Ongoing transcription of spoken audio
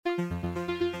Hello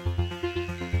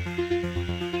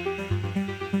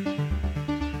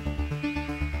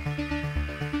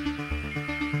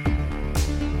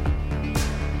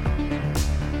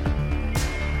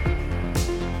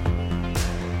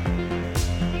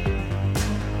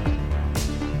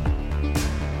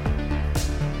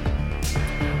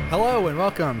and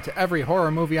welcome to Every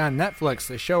Horror Movie on Netflix,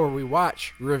 the show where we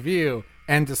watch, review,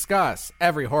 and discuss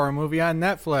every horror movie on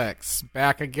Netflix.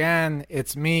 Back again,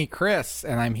 it's me, Chris,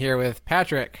 and I'm here with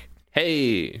Patrick.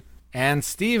 Hey. And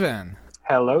Steven.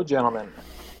 Hello, gentlemen.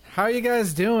 How are you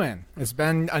guys doing? It's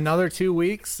been another 2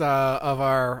 weeks of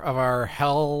our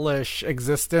hellish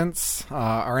existence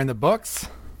are in the books.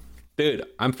 Dude,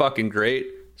 I'm fucking great.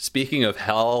 Speaking of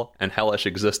hell and hellish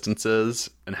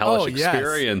existences and hellish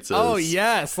experiences. Oh,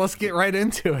 yes. Let's get right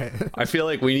into it. I feel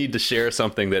like we need to share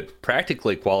something that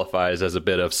practically qualifies as a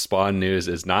bit of Spawn news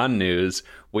as non-news.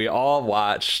 We all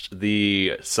watched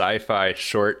the sci-fi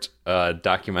short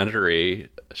documentary,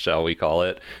 shall we call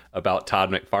it, about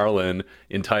Todd McFarlane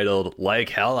entitled Like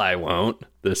Hell I Won't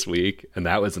this week. And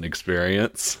that was an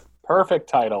experience. Perfect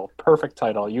title. Perfect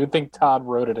title. You would think Todd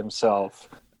wrote it himself.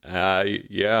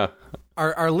 Yeah.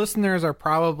 Our listeners are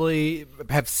probably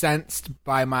have sensed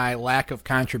by my lack of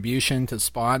contribution to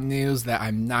Spawn news that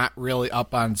I'm not really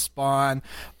up on Spawn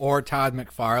or Todd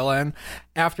McFarlane.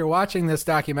 After watching this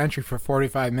documentary for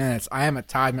 45 minutes, I am a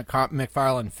Todd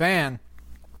McFarlane fan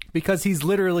because he's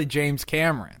literally James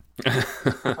Cameron.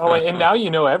 Oh, and now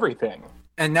you know everything.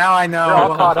 And now I know. You're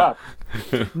all caught up.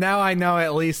 Now I know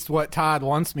at least what Todd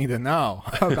wants me to know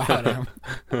about him.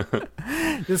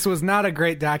 This was not a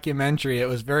great documentary. It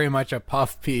was very much a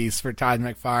puff piece for Todd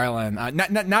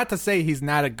McFarlane. Not to say he's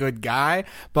not a good guy,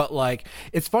 but like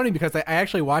it's funny because I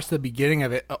actually watched the beginning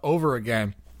of it over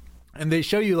again. And they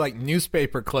show you like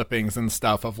newspaper clippings and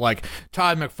stuff of like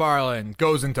Todd McFarlane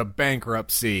goes into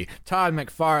bankruptcy, Todd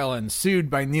McFarlane sued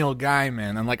by Neil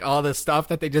Gaiman, and like all this stuff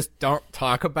that they just don't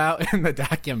talk about in the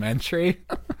documentary.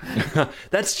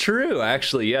 That's true,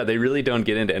 actually. Yeah, they really don't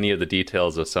get into any of the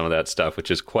details of some of that stuff, which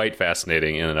is quite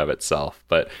fascinating in and of itself.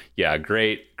 But yeah,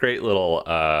 great little,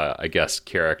 I guess,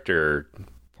 character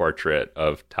portrait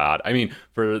of Todd. I mean,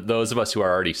 for those of us who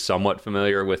are already somewhat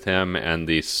familiar with him and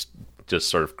these just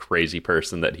sort of crazy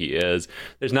person that he is,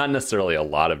 there's not necessarily a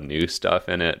lot of new stuff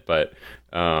in it, but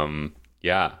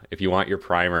yeah, if you want your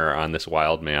primer on this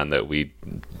wild man that we,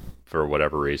 for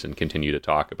whatever reason, continue to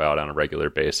talk about on a regular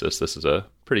basis, this is a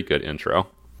pretty good intro.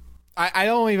 I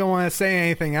don't even want to say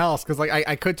anything else because like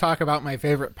I could talk about my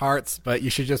favorite parts, but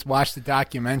you should just watch the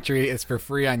documentary. It's for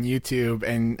free on YouTube,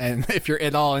 and if you're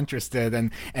at all interested,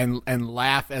 and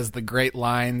laugh as the great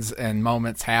lines and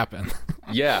moments happen.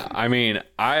 Yeah, I mean,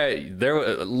 I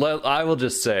will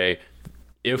just say,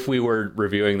 if we were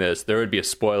reviewing this, there would be a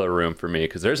spoiler room for me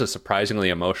because there's a surprisingly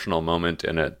emotional moment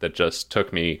in it that just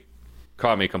caught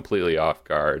me completely off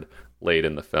guard late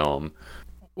in the film.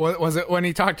 Was it when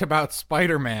he talked about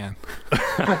Spider-Man?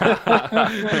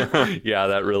 Yeah,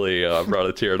 that really brought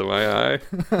a tear to my eye.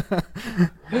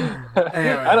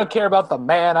 Anyway. I don't care about the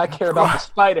man, I care about the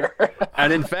spider.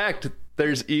 And in fact,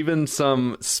 there's even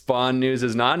some Spawn news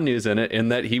as non-news in it, in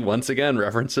that he once again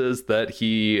references that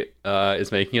he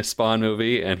is making a Spawn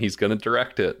movie and he's going to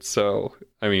direct it. So,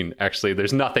 I mean, actually,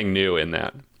 there's nothing new in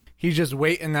that. He's just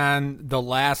waiting on the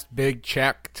last big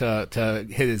check to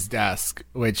hit his desk,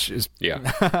 which is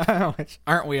which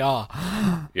aren't we all?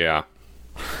 Yeah.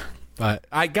 But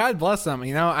God bless him.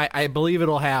 You know, I believe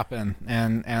it'll happen,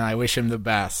 and I wish him the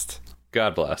best.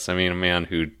 God bless. I mean, a man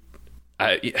who,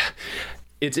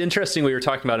 it's interesting. We were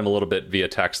talking about him a little bit via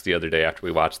text the other day after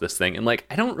we watched this thing, and like,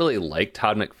 I don't really like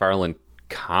Todd McFarlane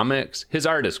comics. His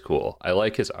art is cool. I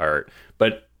like his art,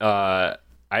 but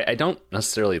I don't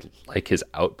necessarily like his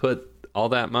output all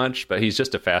that much, but he's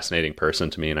just a fascinating person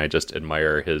to me, and I just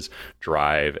admire his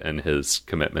drive and his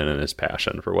commitment and his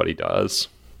passion for what he does.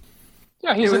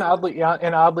 Yeah, he's an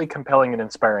oddly compelling and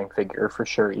inspiring figure for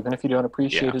sure. Even if you don't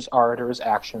appreciate his art or his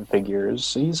action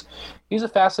figures, he's a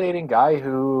fascinating guy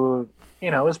who,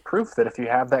 you know, is proof that if you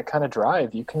have that kind of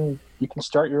drive, you can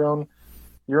start your own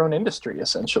industry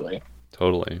essentially.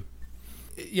 Totally.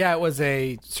 Yeah, it was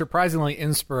a surprisingly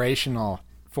inspirational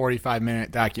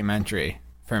 45-minute documentary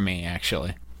for me,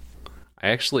 actually. I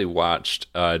actually watched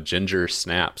Ginger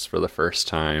Snaps for the first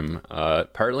time,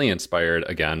 partly inspired,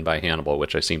 again, by Hannibal,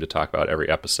 which I seem to talk about every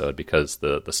episode because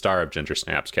the star of Ginger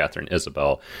Snaps, Katharine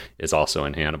Isabelle, is also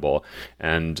in Hannibal,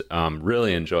 and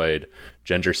really enjoyed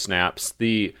Ginger Snaps.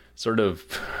 The sort of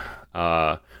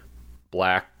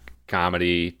black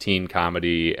comedy, teen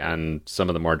comedy, and some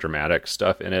of the more dramatic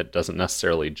stuff in it doesn't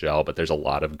necessarily gel, but there's a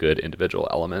lot of good individual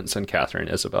elements, and Katharine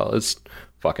Isabelle is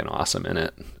fucking awesome in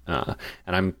it. And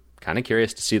I'm kind of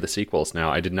curious to see the sequels now.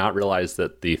 I did not realize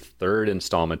that the third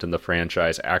installment in the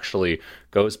franchise actually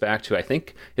goes back to, I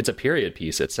think it's a period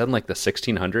piece. It's set in like the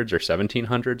 1600s or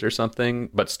 1700s or something,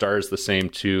 but stars the same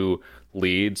two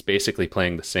leads, basically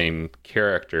playing the same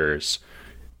characters,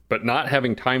 but not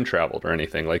having time traveled or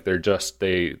anything. Like they're just,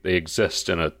 they exist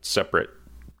in a separate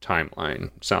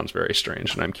timeline. Sounds very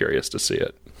strange, and I'm curious to see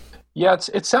it. Yeah,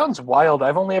 it sounds wild.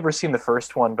 I've only ever seen the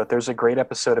first one, but there's a great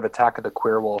episode of Attack of the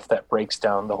Queerwolf that breaks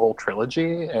down the whole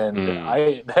trilogy, and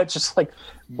that just like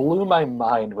blew my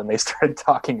mind when they started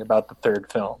talking about the third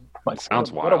film. Like,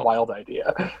 sounds what a wild. wild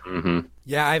idea. Mm-hmm.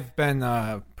 Yeah, I've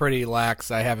been pretty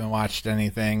lax. I haven't watched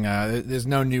anything. There's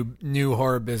no new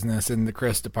horror business in the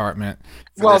Chris department.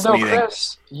 Well, no, meeting.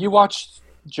 Chris, you watched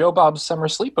Joe Bob's Summer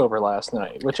Sleepover last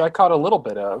night, which I caught a little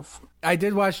bit of. I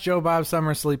did watch Joe Bob's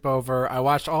Summer Sleepover. I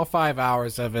watched all 5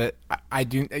 hours of it. I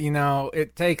do,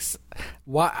 it takes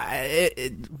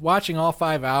watching all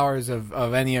 5 hours of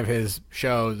any of his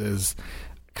shows is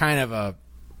kind of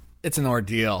it's an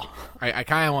ordeal. I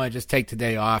kind of want to just take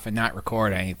today off and not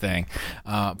record anything.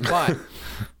 But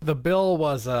the bill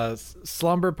was a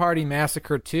Slumber Party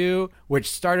Massacre 2,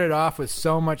 which started off with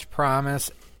so much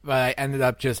promise, but I ended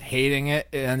up just hating it.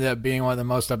 It ended up being one of the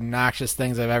most obnoxious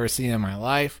things I've ever seen in my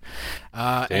life.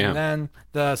 And then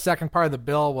the second part of the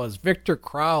bill was Victor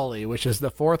Crowley, which is the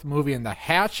fourth movie in the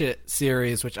Hatchet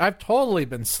series, which I've totally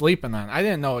been sleeping on. I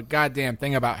didn't know a goddamn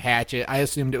thing about Hatchet. I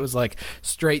assumed it was like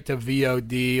straight to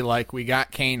VOD, like we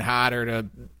got Kane Hodder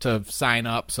to sign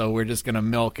up, so we're just going to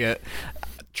milk it.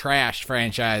 Trash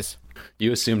franchise.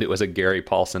 You assumed it was a Gary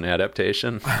Paulson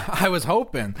adaptation? I was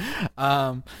hoping.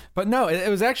 But no, it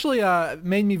was actually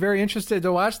made me very interested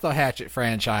to watch the Hatchet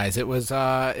franchise. It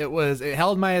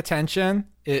held my attention.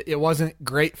 It wasn't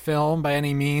great film by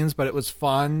any means, but it was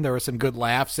fun. There were some good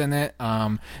laughs in it.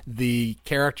 The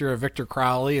character of Victor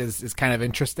Crowley is kind of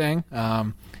interesting.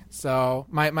 So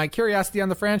my curiosity on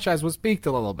the franchise was piqued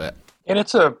a little bit. And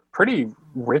it's a pretty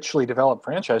richly developed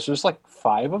franchise. There's like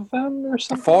 5 of them or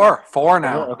something. Four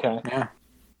now. Oh, okay. Yeah.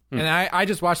 And I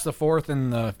just watched the fourth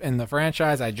in the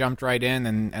franchise. I jumped right in,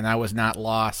 and I was not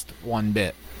lost one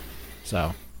bit.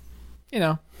 So,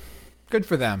 good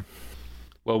for them.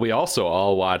 Well, we also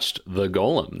all watched The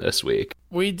Golem this week.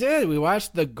 We did. We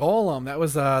watched The Golem. That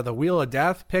was the Wheel of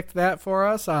Death picked that for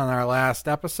us on our last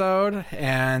episode,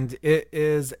 and it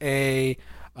is a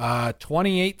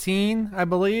 2018, I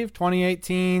believe,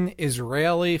 2018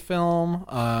 Israeli film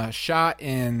shot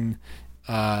in,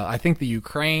 I think, the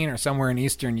Ukraine or somewhere in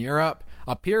Eastern Europe,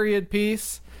 a period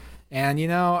piece. And,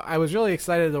 I was really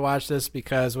excited to watch this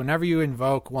because whenever you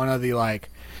invoke one of the,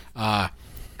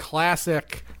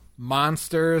 classic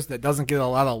monsters that doesn't get a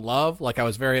lot of love, like I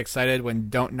was very excited when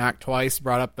Don't Knock Twice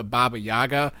brought up the Baba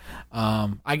Yaga,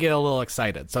 I get a little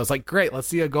excited. So it's like, great, let's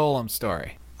see a Golem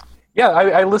story. Yeah,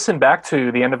 I listened back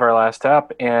to the end of our last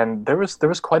ep, and there was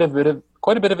quite a bit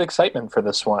of excitement for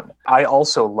this one. I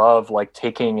also love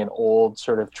taking an old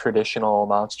sort of traditional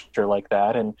monster like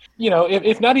that, and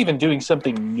if not even doing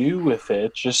something new with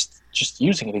it, just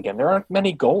using it again. There aren't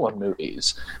many Golem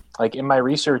movies. Like in my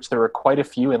research, there were quite a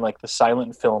few in the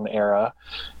silent film era,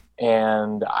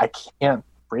 and I can't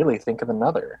really think of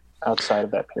another outside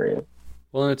of that period.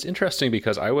 Well, and it's interesting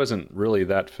because I wasn't really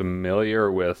that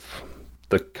familiar with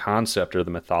the concept or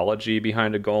the mythology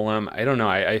behind a golem. I don't know.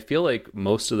 I feel like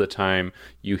most of the time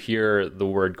you hear the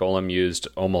word golem used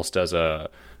almost as a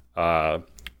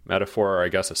metaphor, or I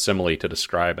guess a simile to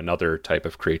describe another type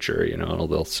of creature.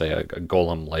 They'll say a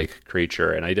golem-like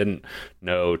creature, and I didn't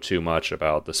know too much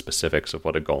about the specifics of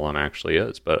what a golem actually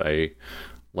is, but I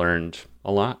learned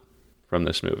a lot from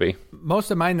this movie.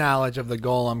 Most of my knowledge of the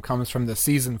Golem comes from the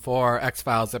season 4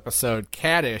 X-Files episode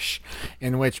Caddish,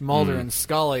 in which Mulder and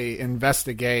Scully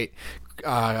investigate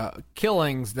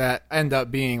killings that end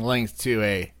up being linked to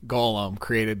a golem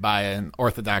created by an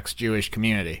Orthodox Jewish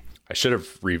community. I should have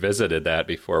revisited that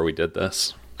before we did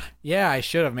this. Yeah, I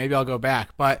should have. Maybe I'll go back.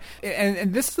 But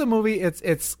and this is a movie.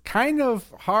 It's kind of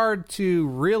hard to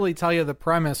really tell you the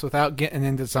premise without getting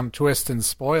into some twists and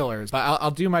spoilers. But I'll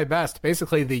do my best.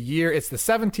 Basically, it's the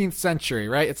 17th century,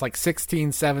 right? It's like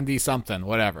 1670 something,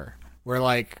 whatever. We're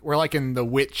like in the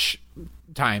witch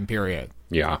time period.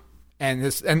 Yeah. And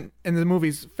the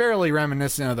movie's fairly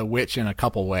reminiscent of The Witch in a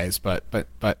couple ways, but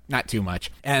not too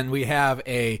much. And we have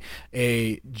a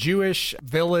Jewish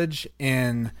village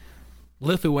in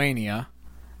Lithuania,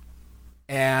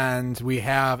 and we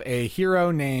have a hero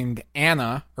named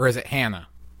Anna, or is it Hannah?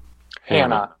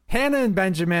 Hannah and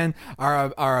Benjamin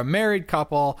are a married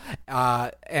couple,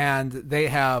 and they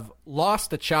have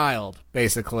lost a child,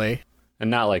 basically.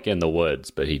 And not like in the woods,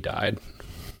 but he died.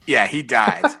 Yeah, he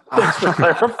died. Thanks for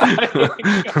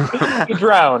clarifying. He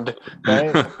drowned,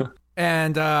 right?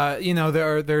 And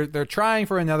they're trying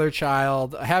for another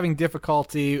child, having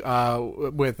difficulty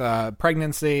with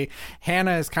pregnancy.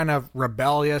 Hannah is kind of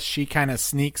rebellious. She kind of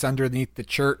sneaks underneath the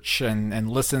church and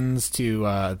listens to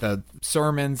the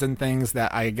sermons and things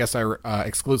that I guess are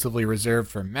exclusively reserved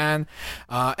for men.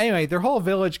 Anyway, their whole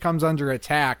village comes under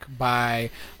attack by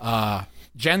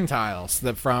Gentiles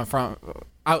from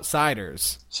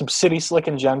outsiders, some city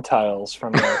slicking Gentiles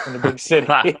from the big city.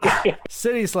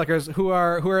 City slickers who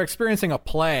are experiencing a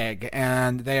plague,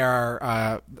 and they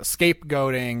are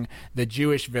scapegoating the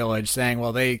Jewish village, saying,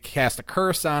 well, they cast a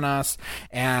curse on us,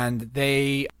 and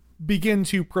they begin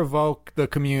to provoke the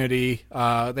community.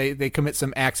 They commit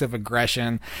some acts of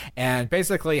aggression, and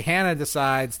basically Hannah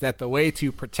decides that the way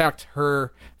to protect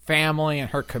her family and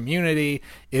her community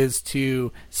is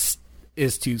to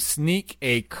sneak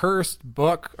a cursed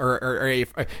book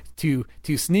to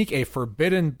sneak a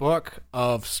forbidden book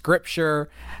of scripture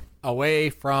away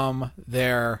from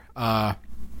their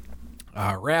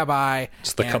rabbi.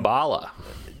 It's the Kabbalah.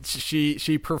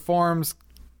 She performs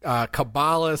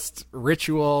Kabbalist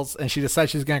rituals, and she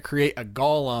decides she's going to create a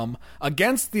golem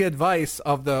against the advice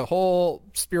of the whole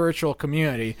spiritual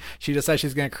community. She decides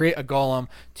she's going to create a golem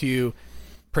to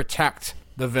protect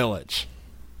the village.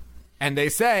 And they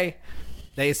say,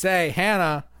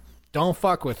 Hannah, don't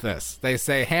fuck with this. They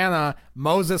say, Hannah,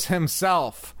 Moses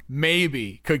himself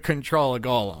maybe could control a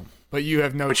golem, but you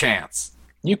have no chance.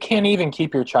 You can't even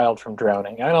keep your child from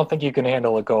drowning. I don't think you can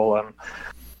handle a golem.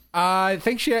 I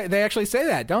think they actually say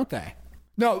that, don't they?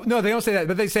 No, they don't say that,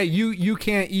 but they say you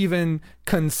can't even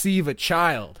conceive a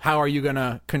child. How are you going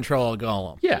to control a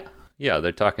golem? Yeah,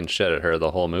 they're talking shit at her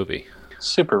the whole movie.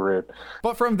 Super rude.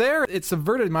 But from there, it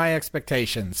subverted my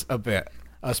expectations a bit,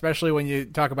 especially when you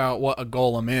talk about what a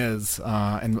golem is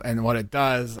and what it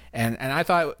does. And I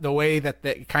thought the way that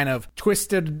they kind of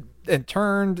twisted and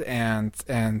turned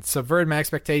and subverted my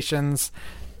expectations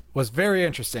was very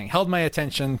interesting. Held my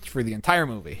attention for the entire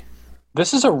movie.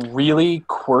 This is a really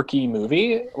quirky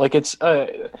movie. Like it's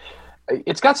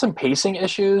got some pacing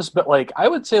issues, but like I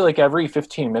would say like every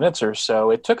 15 minutes or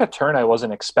so, it took a turn I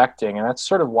wasn't expecting, and that's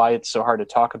sort of why it's so hard to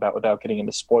talk about without getting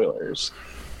into spoilers.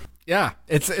 Yeah,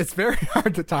 it's very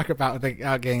hard to talk about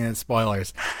without getting into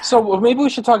spoilers. So maybe we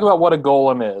should talk about what a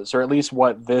golem is, or at least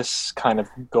what this kind of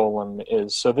golem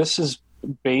is. So this is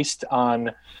based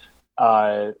on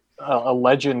a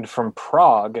legend from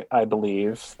Prague, I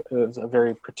believe. It's a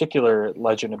very particular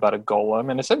legend about a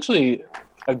golem, and essentially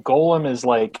a golem is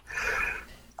like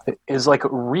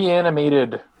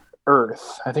reanimated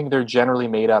earth. I think they're generally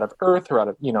made out of earth or out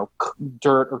of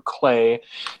dirt or clay.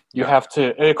 You have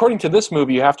to, according to this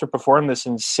movie, you have to perform this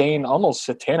insane, almost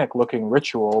satanic looking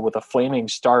ritual with a flaming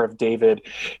Star of David.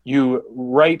 You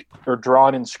write or draw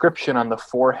an inscription on the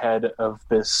forehead of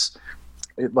this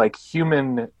like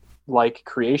human like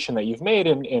creation that you've made,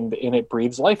 and it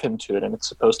breathes life into it, and it's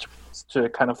supposed to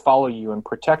kind of follow you and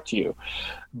protect you.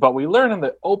 But we learn in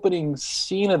the opening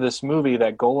scene of this movie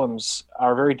that golems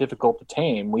are very difficult to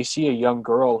tame. We see a young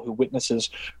girl who witnesses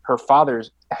her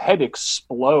father's head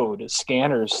explode,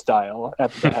 Scanners style,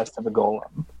 at the behest of a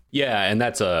golem. Yeah, and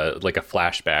that's a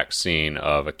flashback scene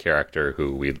of a character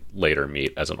who we later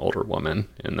meet as an older woman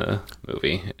in the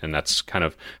movie, and that's kind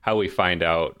of how we find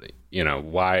out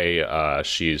why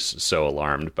she's so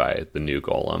alarmed by the new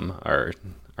golem,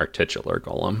 our titular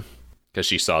golem, because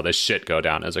she saw this shit go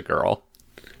down as a girl.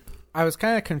 I was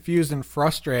kind of confused and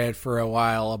frustrated for a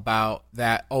while about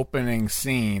that opening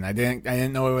scene. I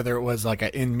didn't know whether it was like an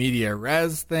in media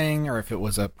res thing or if it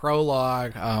was a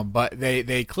prologue, but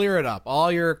they clear it up.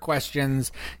 All your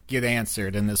questions get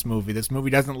answered in this movie. This movie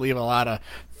doesn't leave a lot of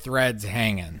threads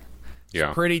hanging. Yeah.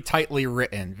 It's pretty tightly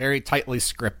written, very tightly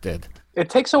scripted. It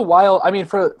takes a while. I mean,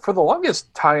 for the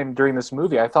longest time during this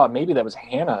movie, I thought maybe that was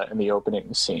Hannah in the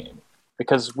opening scene,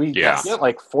 because we get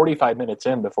like 45 minutes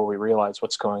in before we realize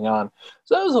what's going on.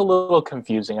 So that was a little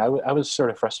confusing. I was sort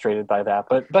of frustrated by that.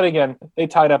 But again, they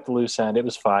tied up the loose end. It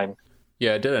was fine.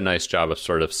 Yeah, it did a nice job of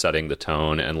sort of setting the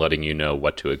tone and letting you know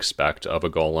what to expect of a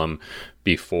golem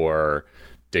before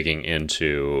digging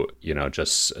into,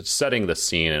 just setting the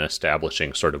scene and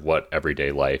establishing sort of what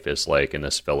everyday life is like in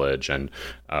this village, and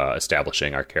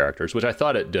establishing our characters, which I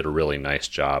thought it did a really nice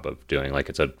job of doing. Like,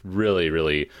 it's a really,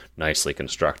 really nicely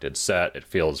constructed set. It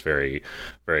feels very,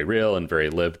 very real and very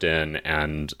lived in,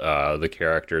 and the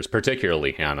characters,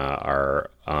 particularly Hannah,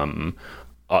 are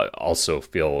also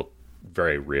feel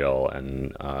very real,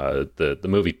 and the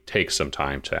movie takes some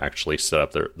time to actually set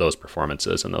up those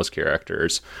performances and those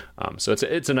characters. So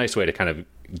it's a nice way to kind of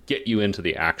get you into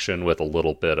the action with a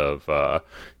little bit of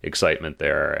excitement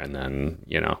there, and then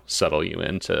settle you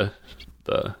into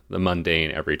the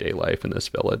mundane everyday life in this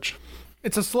village.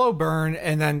 It's a slow burn,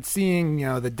 and then seeing,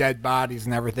 the dead bodies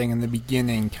and everything in the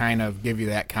beginning kind of give you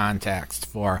that context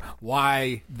for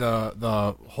why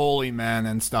the holy men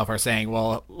and stuff are saying,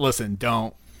 well, listen,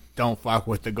 don't fuck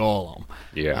with the golem.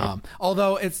 Yeah.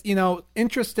 Although it's,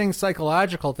 interesting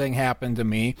psychological thing happened to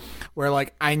me where,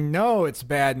 like, I know it's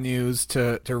bad news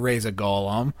to raise a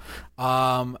golem.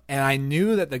 And I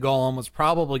knew that the golem was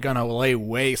probably going to lay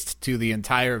waste to the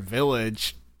entire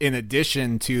village in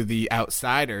addition to the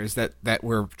outsiders that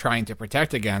we're trying to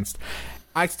protect against.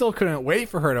 I still couldn't wait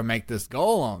for her to make this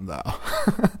golem, though.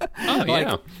 Oh,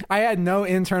 yeah. I had no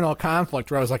internal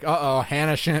conflict where I was like, uh-oh,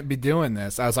 Hannah shouldn't be doing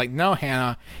this. I was like, no,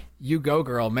 Hannah, you go,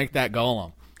 girl, make that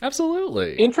golem.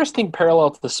 Absolutely. Interesting parallel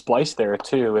to the Splice there,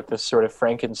 too, with this sort of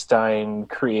Frankenstein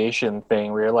creation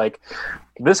thing where you're like,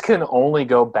 this can only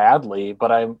go badly,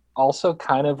 but I'm also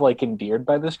kind of like endeared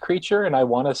by this creature, and I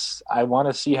want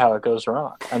to see how it goes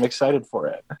wrong. I'm excited for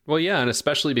it. Well, yeah, and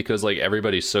especially because like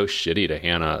everybody's so shitty to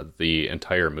Hannah the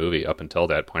entire movie up until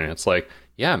that point. It's like,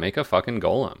 yeah, make a fucking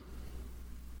golem.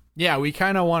 Yeah, we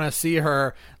kind of want to see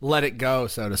her let it go,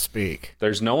 so to speak.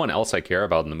 There's no one else I care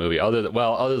about in the movie other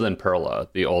than Perla,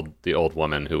 the old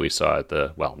woman who we saw at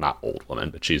not old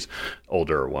woman, but she's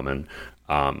older woman.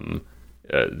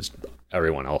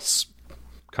 Everyone else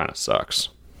kind of sucks.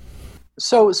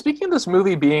 So, speaking of this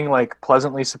movie being like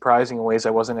pleasantly surprising in ways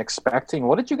I wasn't expecting,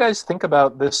 what did you guys think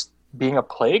about this being a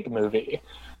plague movie?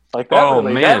 Like that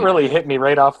that really hit me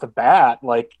right off the bat.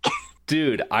 Like,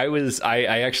 dude, I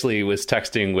actually was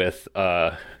texting with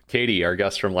Katie, our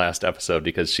guest from last episode,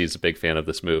 because she's a big fan of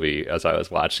this movie as I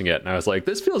was watching it, and I was like,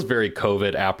 this feels very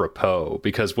COVID apropos,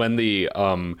 because when the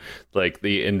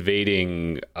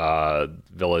invading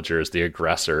villagers, the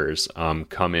aggressors,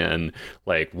 come in,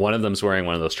 like one of them's wearing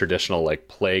one of those traditional like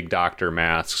plague doctor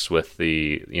masks with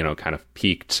the kind of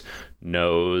peaked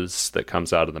nose that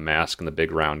comes out of the mask and the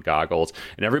big round goggles,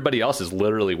 and everybody else is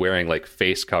literally wearing like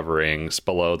face coverings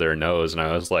below their nose, and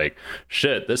I was like,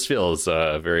 shit, this feels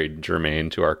very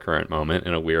germane to our current moment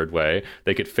in a weird way.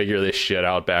 They could figure this shit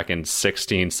out back in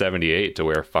 1678 to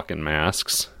wear fucking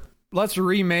masks. Let's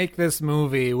remake this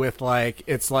movie with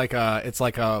it's like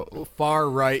a far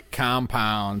right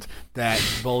compound that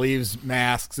believes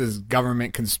masks is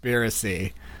government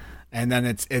conspiracy. And then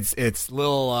it's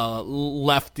little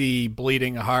lefty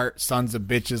bleeding heart sons of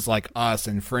bitches like us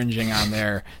infringing on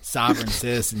their sovereign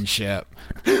citizenship.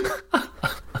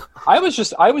 I was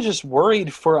just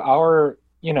worried for our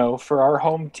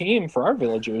home team, for our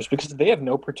villagers, because they have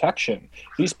no protection.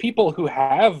 These people who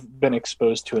have been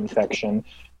exposed to infection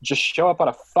just show up out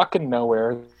of fucking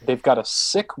nowhere. They've got a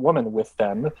sick woman with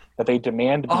them that they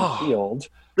demand be healed.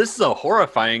 This is a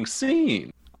horrifying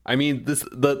scene. I mean,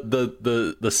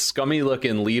 the scummy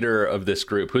looking leader of this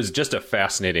group, who's just a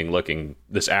fascinating looking.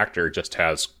 This actor just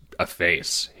has a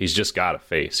face. He's just got a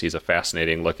face. He's a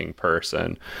fascinating looking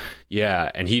person. Yeah,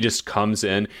 and he just comes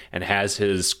in and has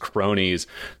his cronies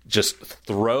just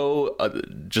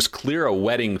clear a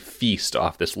wedding feast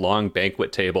off this long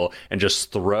banquet table and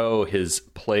just throw his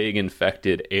plague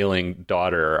infected ailing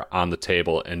daughter on the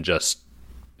table, and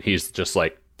he's just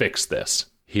like, fix this,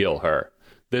 heal her.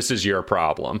 This is your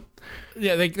problem.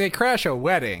 Yeah, they crash a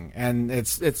wedding, and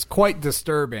it's quite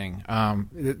disturbing.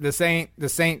 This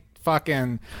ain't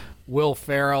fucking Will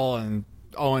Ferrell and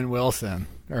Owen Wilson,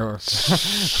 or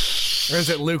is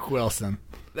it Luke Wilson?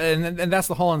 And that's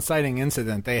the whole inciting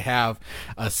incident. They have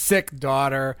a sick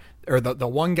daughter, or the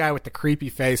one guy with the creepy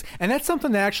face, and that's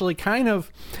something that actually kind of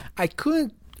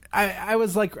I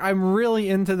was like, I'm really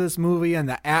into this movie and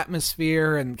the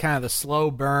atmosphere and kind of the slow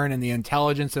burn and the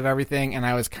intelligence of everything, and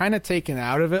I was kind of taken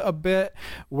out of it a bit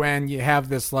when you have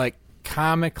this like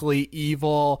comically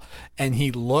evil, and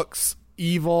he looks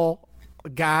evil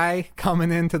guy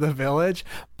coming into the village.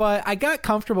 But I got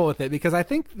comfortable with it because I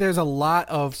think there's a lot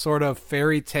of sort of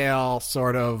fairy tale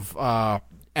sort of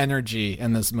energy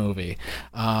in this movie,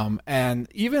 and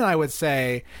even I would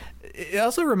say it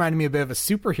also reminded me a bit of a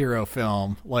superhero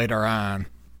film later on.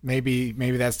 Maybe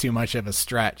that's too much of a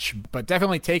stretch, but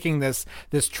definitely taking this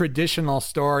traditional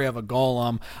story of a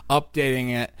golem, updating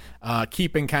it,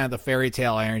 keeping kind of the fairy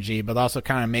tale energy, but also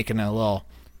kind of making it a little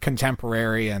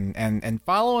contemporary and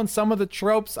following some of the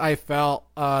tropes I felt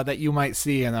that you might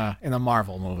see in a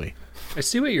Marvel movie. I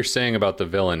see what you're saying about the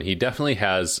villain. He definitely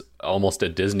has almost a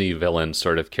Disney villain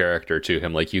sort of character to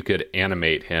him. Like, you could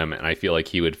animate him, and I feel like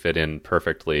he would fit in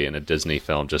perfectly in a Disney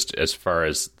film, just as far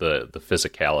as the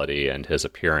physicality and his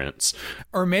appearance.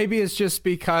 Or maybe it's just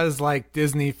because, like,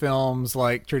 Disney films,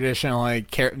 like, traditionally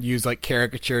use, like,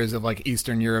 caricatures of, like,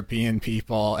 Eastern European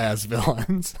people as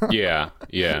villains. Yeah.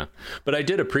 But I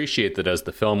did appreciate that as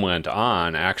the film went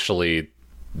on, actually,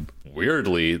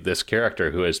 weirdly, this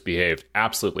character who has behaved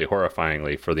absolutely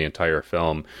horrifyingly for the entire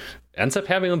film ends up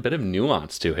having a bit of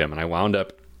nuance to him, and I wound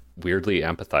up weirdly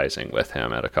empathizing with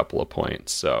him at a couple of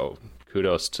points. So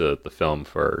kudos to the film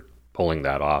for pulling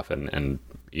that off and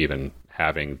even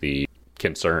having the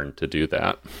concern to do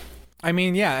that. I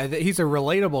mean, yeah, he's a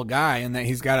relatable guy in that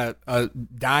he's got a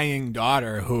dying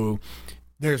daughter who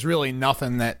there's really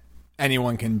nothing that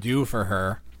anyone can do for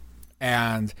her,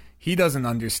 and he doesn't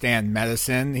understand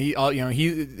medicine. He's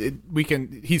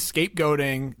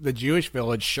scapegoating the Jewish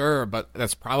village, sure, but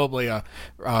that's probably a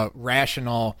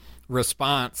rational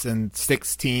response in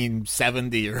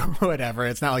 1670 or whatever.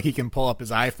 It's not like he can pull up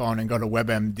his iPhone and go to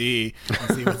WebMD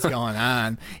and see what's going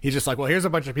on. He's just like, well, here's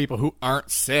a bunch of people who aren't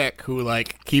sick who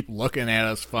like keep looking at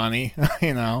us funny.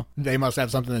 They must have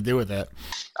something to do with it.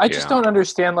 I just don't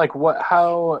understand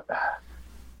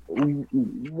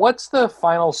what's the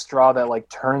final straw that like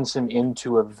turns him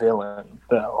into a villain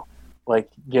though,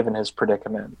 like given his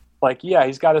predicament. Like, yeah,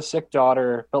 he's got a sick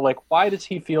daughter, but like, why does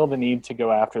he feel the need to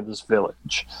go after this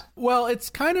village? Well,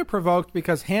 it's kind of provoked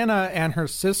because Hannah and her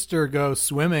sister go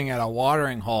swimming at a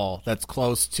watering hole that's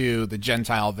close to the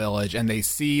Gentile village, and they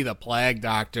see the plague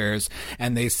doctors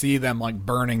and they see them like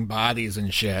burning bodies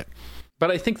and shit.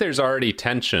 But I think there's already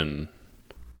tension.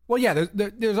 Well, yeah,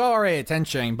 there's already a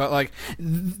tension, but like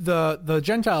the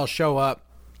Gentiles show up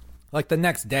like the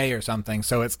next day or something,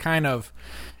 so it's kind of,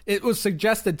 it was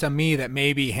suggested to me that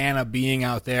maybe Hannah being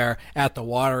out there at the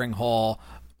watering hole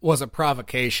was a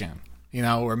provocation,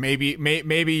 or maybe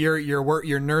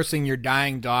you're nursing your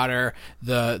dying daughter.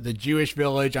 The Jewish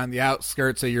village on the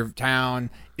outskirts of your town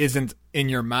isn't in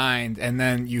your mind, and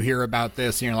then you hear about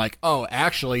this and you're like, oh,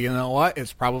 actually, you know what?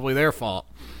 It's probably their fault.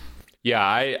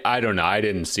 Yeah, I don't know. I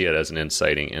didn't see it as an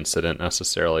inciting incident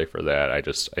necessarily for that. I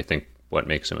think what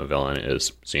makes him a villain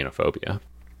is xenophobia.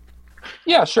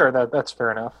 Yeah, sure. That's fair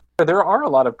enough. There are a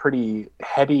lot of pretty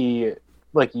heady,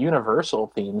 like, universal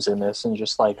themes in this, and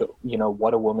just like,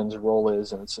 what a woman's role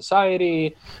is in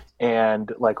society,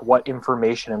 and like what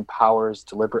information and power is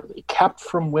deliberately kept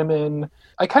from women.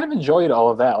 I kind of enjoyed all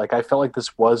of that. Like, I felt like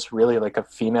this was really like a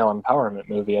female empowerment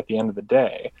movie at the end of the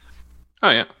day.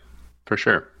 Oh yeah, for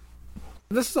sure.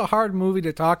 This is a hard movie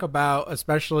to talk about,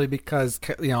 especially because,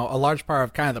 a large part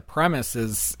of kind of the premise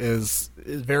is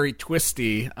very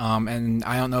twisty. And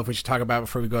I don't know if we should talk about it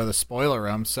before we go to the spoiler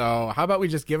room. So how about we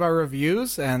just give our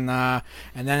reviews, and then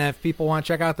if people want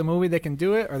to check out the movie, they can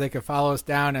do it, or they can follow us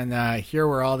down and hear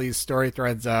where all these story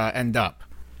threads end up.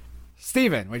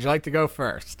 Steven, would you like to go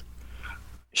first?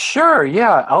 Sure,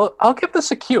 yeah. I'll give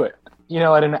this a Q-it.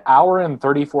 At an hour and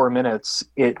 34 minutes,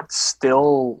 it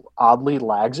still oddly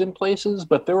lags in places,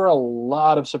 but there were a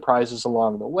lot of surprises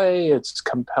along the way. It's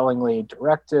compellingly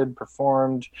directed,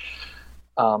 performed.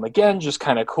 Again, just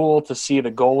kind of cool to see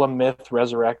the golem myth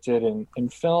resurrected in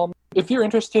film. If you're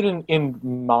interested in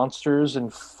monsters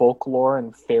and folklore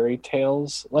and fairy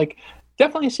tales, like,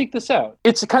 definitely seek this out.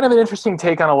 It's kind of an interesting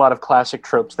take on a lot of classic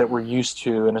tropes that we're used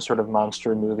to in a sort of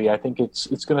monster movie. I think it's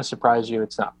going to surprise you.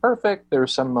 It's not perfect. There are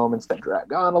some moments that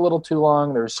drag on a little too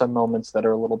long. There are some moments that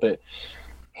are a little bit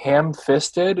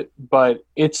ham-fisted, but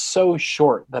it's so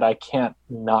short that I can't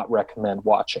not recommend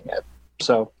watching it.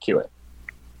 So, cue it.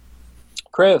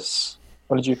 Chris,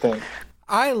 what did you think?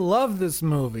 I love this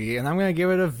movie, and I'm going to give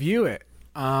it a view it.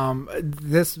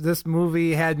 This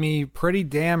movie had me pretty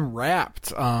damn wrapped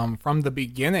from the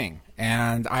beginning,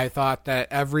 and I thought that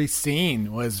every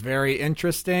scene was very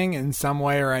interesting in some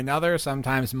way or another,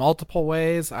 sometimes multiple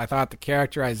ways. I thought the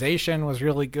characterization was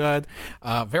really good,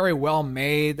 very well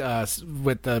made,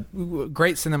 with the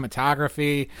great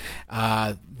cinematography.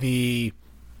 The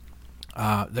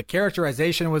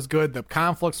characterization was good. The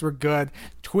conflicts were good.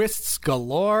 Twists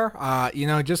galore.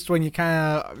 Just when you kind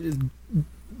of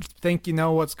think you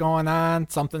know what's going on,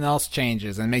 something else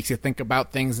changes and makes you think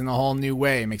about things in a whole new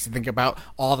way. It makes you think about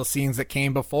all the scenes that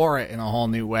came before it in a whole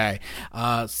new way.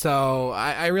 So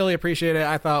I really appreciate it.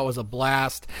 I thought it was a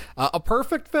blast. A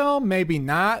perfect film, maybe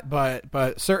not,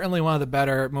 but certainly one of the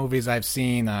better movies I've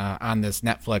seen on this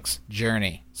Netflix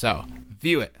journey. So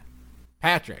view it.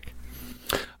 Patrick.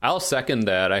 I'll second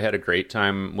that. I had a great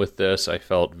time with this. I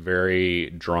felt very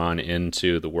drawn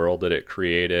into the world that it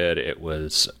created. It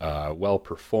was well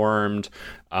performed.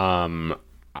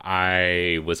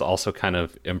 I was also kind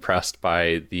of impressed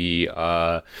by the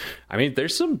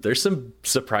there's some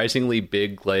surprisingly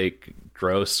big, like,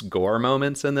 gross gore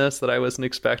moments in this that I wasn't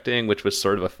expecting, which was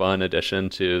sort of a fun addition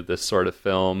to this sort of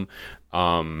film.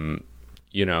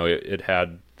 It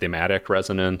had thematic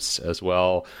resonance as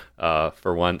well.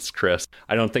 For once, Chris,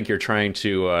 I don't think you're trying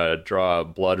to draw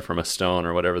blood from a stone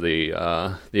or whatever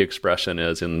the expression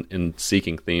is in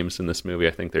seeking themes in this movie.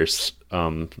 I think there's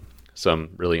some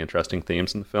really interesting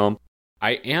themes in the film.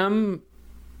 I am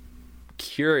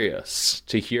curious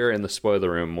to hear in the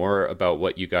spoiler room more about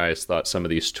what you guys thought some of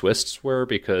these twists were,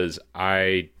 because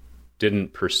I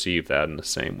didn't perceive that in the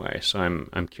same way. So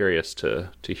I'm curious to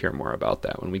hear more about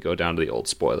that when we go down to the old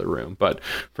spoiler room. But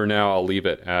for now, I'll leave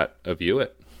it at a view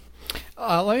it.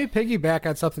 Let me piggyback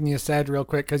on something you said real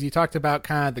quick, because you talked about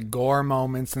kind of the gore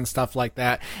moments and stuff like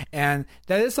that. And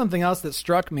that is something else that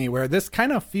struck me, where this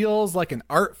kind of feels like an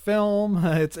art film.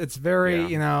 It's very,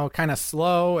 kind of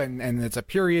slow, and it's a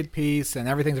period piece, and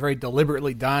everything's very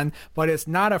deliberately done, but it's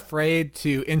not afraid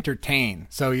to entertain.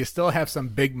 So you still have some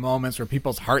big moments where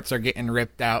people's hearts are getting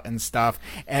ripped out and stuff.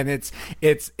 And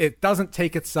it doesn't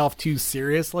take itself too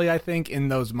seriously, I think, in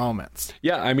those moments.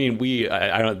 Yeah, I mean,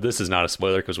 I don't. This is not a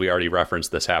spoiler because we already referenced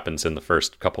this happens in the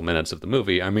first couple minutes of the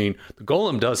movie. I mean, the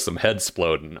golem does some head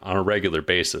exploding on a regular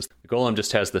basis. The golem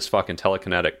just has this fucking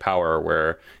telekinetic power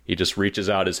where he just reaches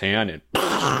out his hand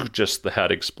and just the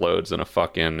head explodes in a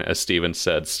fucking, as Steven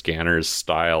said, Scanners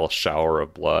style shower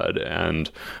of blood. And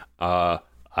I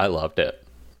loved it.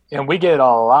 And we get a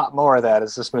lot more of that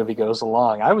as this movie goes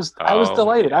along. I was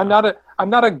delighted. I'm not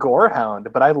a gore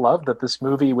hound, but I love that this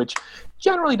movie, which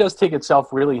generally does take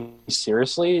itself really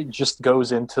seriously, just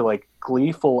goes into like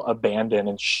gleeful abandon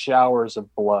and showers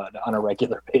of blood on a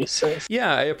regular basis.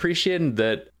 Yeah, I appreciated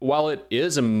that while it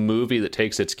is a movie that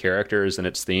takes its characters and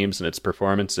its themes and its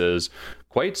performances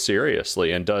quite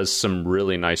seriously and does some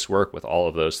really nice work with all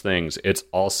of those things, it's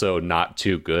also not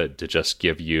too good to just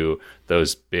give you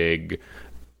those big,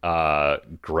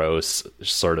 gross,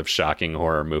 sort of shocking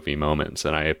horror movie moments.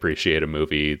 And I appreciate a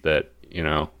movie that,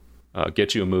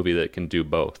 gets you a movie that can do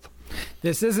both.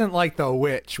 This isn't like The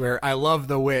Witch, where I love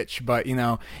The Witch, but,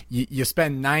 you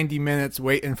spend 90 minutes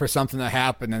waiting for something to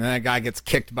happen, and then a guy gets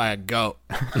kicked by a goat.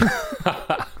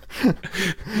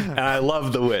 And I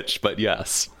love The Witch, but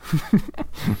yes.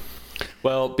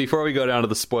 Well, before we go down to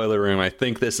the spoiler room, I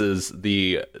think this is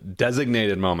the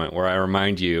designated moment where I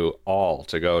remind you all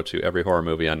to go to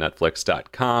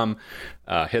everyhorrormovieonnetflix.com,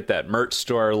 hit that merch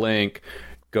store link,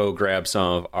 go grab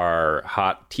some of our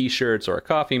hot t-shirts or a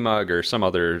coffee mug or some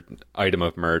other item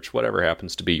of merch, whatever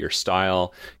happens to be your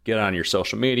style. Get on your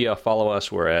social media, follow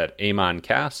us. We're at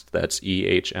EhmonCast. That's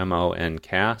EHMON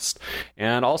Cast.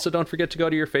 And also don't forget to go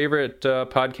to your favorite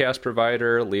podcast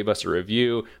provider, leave us a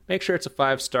review. Make sure it's a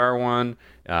 5-star one.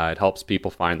 It helps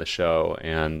people find the show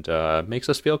and makes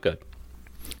us feel good.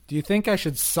 Do you think I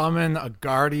should summon a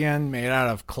guardian made out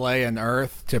of clay and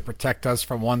earth to protect us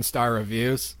from 1-star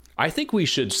reviews? I think we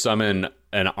should summon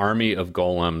an army of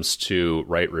golems to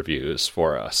write reviews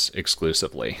for us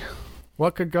exclusively.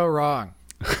 What could go wrong?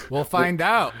 We'll find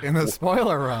out in the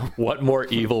spoiler room. What more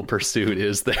evil pursuit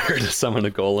is there to summon a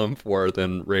golem for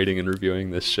than rating and reviewing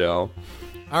this show?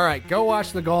 All right, go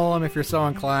watch The Golem if you're so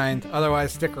inclined.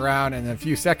 Otherwise, stick around. In a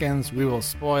few seconds, we will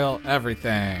spoil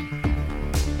everything.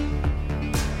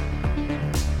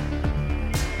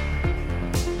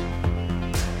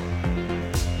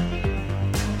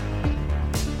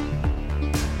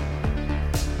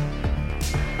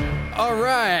 All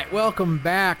right, welcome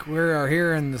back. We are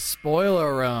here in the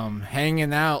spoiler room,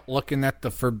 hanging out, looking at the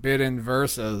forbidden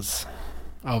verses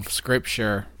of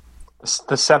Scripture.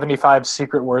 The 75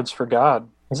 secret words for God.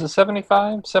 Is it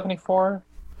 75? 74?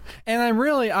 And I'm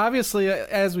really, obviously,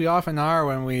 as we often are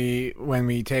when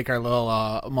we take our little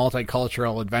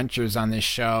multicultural adventures on this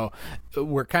show,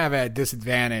 we're kind of at a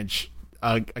disadvantage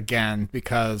again,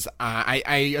 because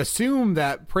I assume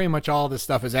that pretty much all this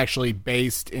stuff is actually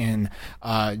based in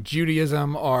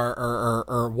Judaism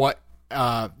or what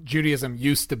Judaism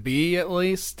used to be, at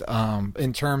least,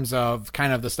 in terms of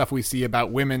kind of the stuff we see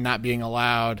about women not being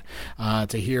allowed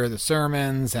to hear the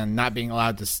sermons and not being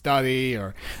allowed to study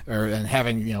and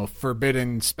having,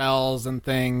 forbidden spells and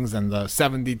things, and the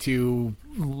 72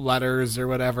 letters or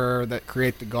whatever that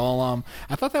create the golem.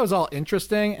 I thought that was all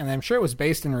interesting, and I'm sure it was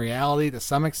based in reality to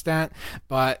some extent,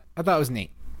 but I thought it was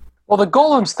neat. Well, the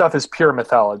golem stuff is pure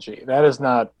mythology. That is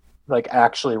not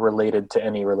actually related to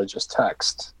any religious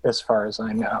text, as far as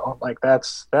I know.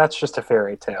 That's just a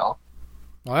fairy tale.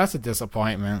 Well, that's a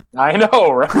disappointment. I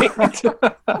know, right?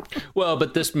 Well,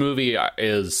 but this movie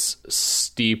is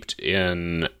steeped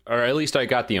in, or at least I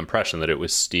got the impression that it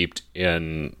was steeped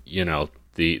in,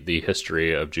 the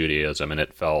history of Judaism, and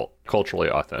it felt culturally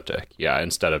authentic. Yeah,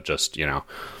 instead of just,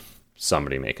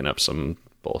 somebody making up some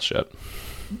bullshit.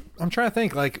 I'm trying to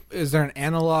think, like, is there an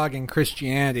analog in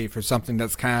Christianity for something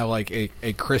that's kind of like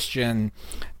a Christian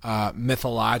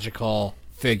mythological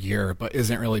figure, but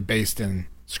isn't really based in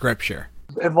Scripture?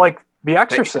 Like The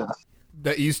Exorcist.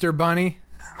 The Easter Bunny?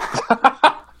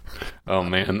 Oh,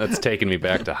 man, that's taking me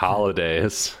back to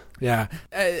holidays. Yeah.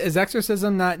 Is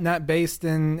exorcism not based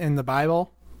in the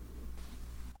Bible?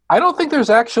 I don't think there's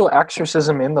actual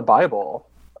exorcism in the Bible.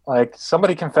 Like,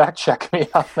 somebody can fact check me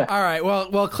on that. All right.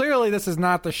 Well, clearly this is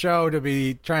not the show to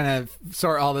be trying to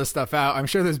sort all this stuff out. I'm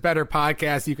sure there's better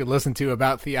podcasts you could listen to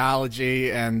about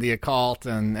theology and the occult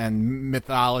and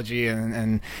mythology,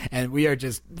 and we are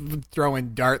just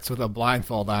throwing darts with a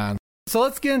blindfold on. So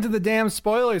let's get into the damn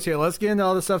spoilers here. Let's get into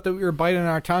all the stuff that we were biting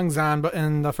our tongues on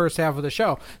in the first half of the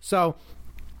show. So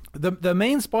the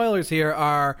main spoilers here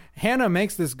are Hannah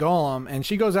makes this golem, and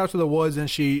she goes out to the woods and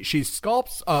she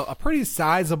sculpts a pretty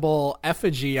sizable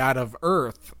effigy out of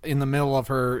earth in the middle of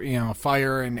her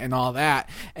fire and all that,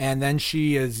 and then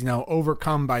she is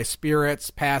overcome by spirits,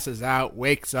 passes out,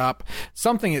 wakes up.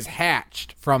 Something is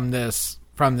hatched from this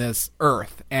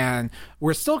earth, and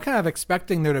we're still kind of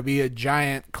expecting there to be a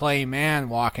giant clay man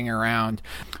walking around.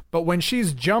 But when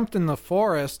she's jumped in the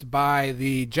forest by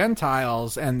the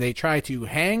Gentiles and they try to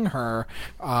hang her,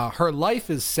 her life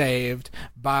is saved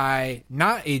by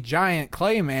not a giant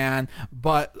clay man,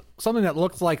 but something that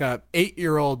looks like a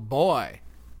 8-year-old boy.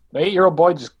 An 8-year-old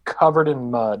boy just covered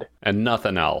in mud. And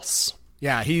nothing else.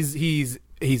 Yeah, he's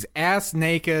ass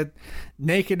naked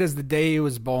as the day he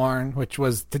was born, which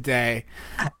was today,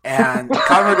 and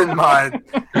covered in mud,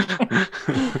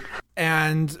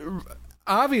 and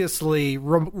obviously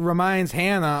reminds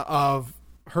Hannah of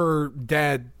her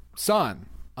dead son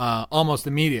almost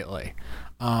immediately.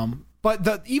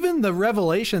 But even the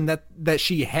revelation that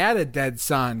she had a dead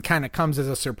son kind of comes as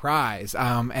a surprise.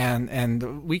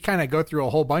 And we kind of go through a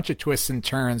whole bunch of twists and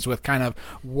turns with kind of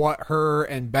what her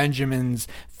and Benjamin's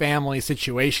family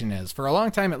situation is. For a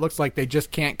long time, it looks like they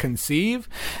just can't conceive.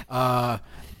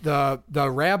 The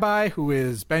rabbi, who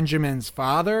is Benjamin's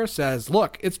father, says,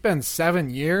 look, it's been 7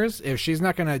 years. If she's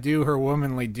not going to do her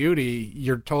womanly duty,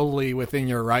 you're totally within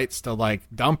your rights to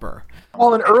dump her.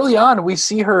 Well, and early on, we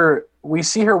see her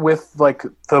with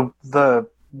the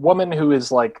woman who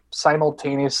is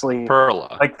simultaneously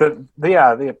Perla.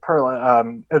 the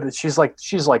Perla. She's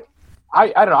like I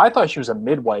don't know. I thought she was a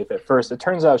midwife at first. It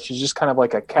turns out she's just kind of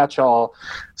like a catch-all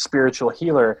spiritual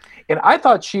healer. And I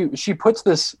thought she puts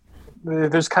this.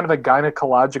 There's kind of a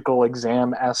gynecological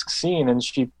exam-esque scene, and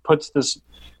she puts this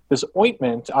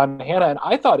ointment on Hannah, and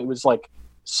I thought it was like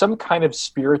some kind of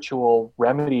spiritual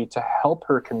remedy to help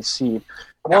her conceive.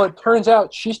 Well, it turns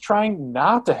out she's trying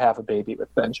not to have a baby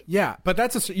with Benjamin. Yeah,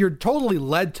 but you're totally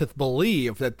led to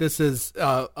believe that this is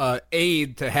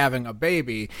aid to having a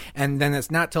baby, and then it's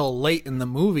not till late in the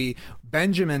movie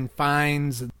Benjamin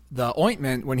finds the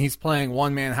ointment when he's playing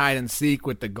one-man hide-and-seek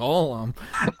with the golem.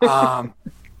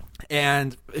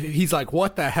 And he's like,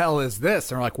 what the hell is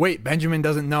this? And we're like, wait, Benjamin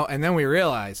doesn't know. And then we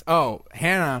realize, oh,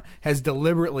 Hannah has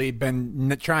deliberately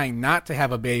been trying not to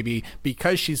have a baby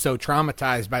because she's so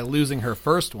traumatized by losing her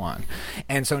first one.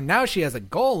 And so now she has a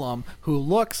golem who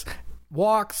looks,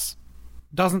 walks,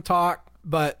 doesn't talk,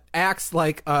 but acts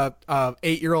like a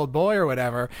 8-year-old boy or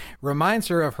whatever, reminds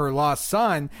her of her lost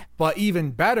son. But even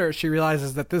better, she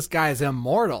realizes that this guy is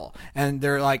immortal, and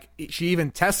they're like, she even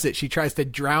tests it. She tries to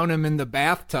drown him in the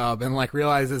bathtub and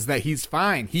realizes that he's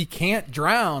fine. He can't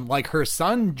drown like her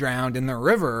son drowned in the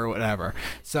river or whatever.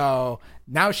 So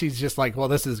now she's just like, well,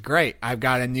 this is great. I've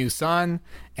got a new son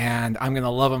and I'm going to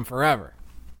love him forever.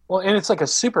 Well, and it's like a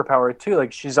superpower too.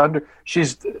 Like she's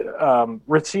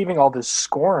receiving all this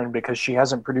scorn because she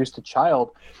hasn't produced a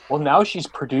child. Well, now she's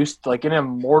produced like an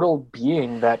immortal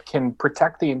being that can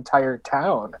protect the entire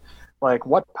town. Like,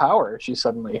 what power she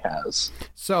suddenly has.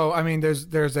 So, I mean,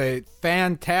 there's a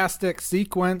fantastic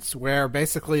sequence where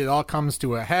basically it all comes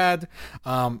to a head.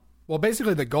 Well,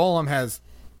 basically the golem has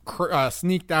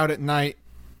sneaked out at night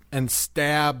and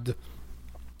stabbed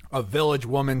a village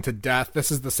woman to death.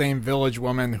 This is the same village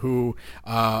woman who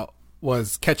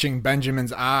was catching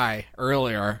Benjamin's eye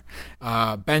earlier.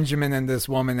 Benjamin and this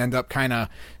woman end up kind of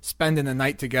spending the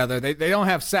night together. They don't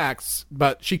have sex,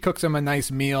 but she cooks him a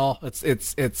nice meal.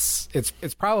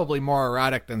 It's probably more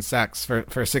erotic than sex for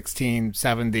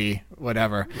 1670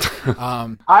 whatever.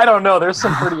 I don't know. There's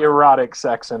some pretty erotic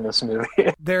sex in this movie.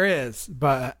 There is,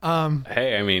 but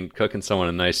hey, I mean, cooking someone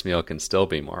a nice meal can still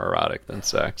be more erotic than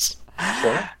sex.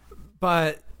 Sure.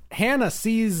 But Hannah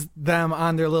sees them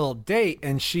on their little date,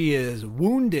 and she is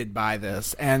wounded by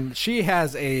this, and she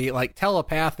has a like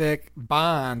telepathic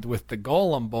bond with the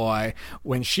Golem boy.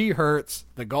 When she hurts,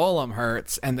 the Golem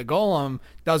hurts, and the Golem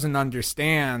doesn't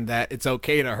understand that it's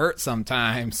okay to hurt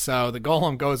sometimes, so the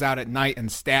Golem goes out at night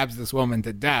and stabs this woman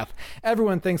to death.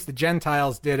 Everyone thinks the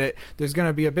Gentiles did it. There's going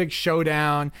to be a big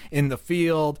showdown in the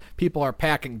field. People are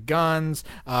packing guns.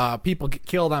 People get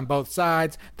killed on both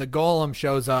sides. The Golem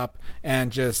shows up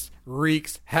and just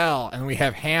wreaks hell, and we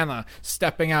have Hannah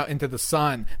stepping out into the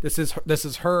sun. This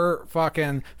is her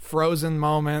fucking Frozen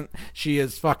moment. She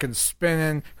is fucking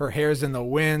spinning. Her hair's in the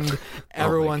wind.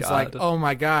 Everyone's like, "Oh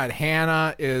my god,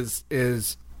 Hannah is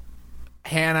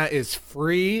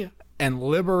free and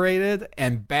liberated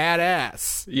and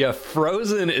badass." Yeah,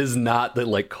 Frozen is not the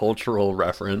like cultural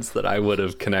reference that I would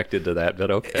have connected to that, but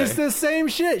okay. It's the same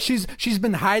shit. She's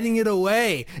been hiding it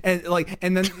away, and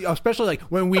then especially like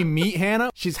when we meet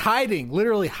Hannah, she's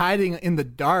literally hiding in the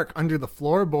dark under the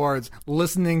floorboards,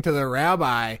 listening to the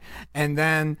rabbi, and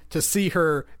then to see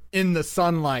her in the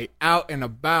sunlight, out and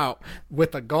about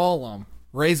with a Golem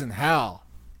raising hell,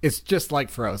 it's just like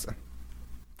Frozen.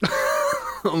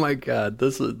 Oh my god,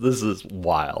 this is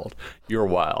wild. You're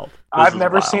wild. I've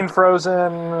never seen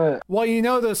Frozen. Well, you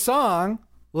know the song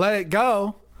 "Let It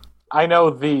Go." I know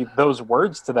those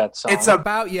words to that song. It's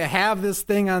about you have this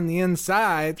thing on the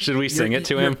inside. Should we sing it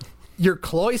to him? You're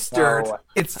cloistered. No.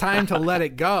 It's time to let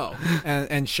it go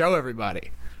and show everybody.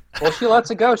 Well, she lets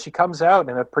it go. She comes out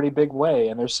in a pretty big way,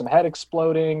 and there's some head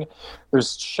exploding.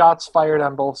 There's shots fired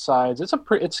on both sides.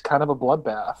 It's kind of a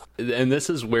bloodbath. And this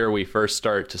is where we first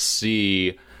start to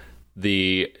see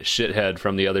the shithead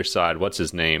from the other side. What's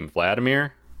his name?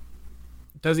 Vladimir?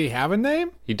 Does he have a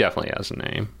name? He definitely has a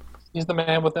name. He's the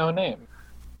man with no name.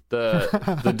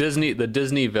 The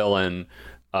Disney villain.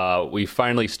 We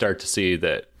finally start to see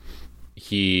that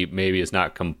he maybe is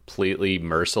not completely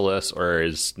merciless, or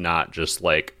is not just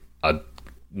like a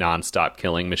nonstop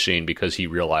killing machine, because he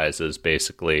realizes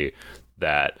basically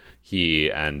that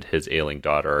he and his ailing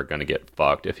daughter are going to get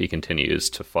fucked if he continues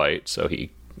to fight. So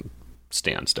he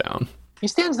stands down. He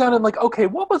stands down and like, okay,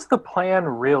 what was the plan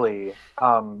really?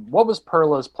 What was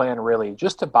Perla's plan really?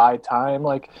 Just to buy time?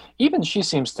 Like, even she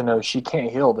seems to know she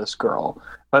can't heal this girl.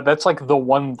 But that's like the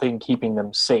one thing keeping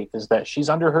them safe, is that she's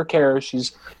under her care.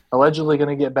 She's allegedly going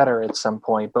to get better at some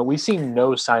point, but we see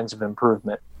no signs of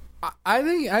improvement. I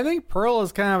think Pearl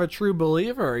is kind of a true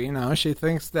believer. You know, she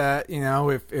thinks that, you know,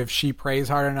 if she prays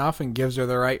hard enough and gives her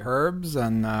the right herbs,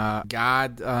 and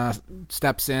God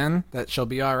steps in, that she'll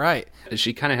be all right.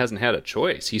 She kind of hasn't had a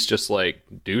choice. He's just like,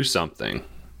 do something.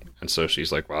 And so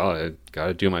she's like, well, I got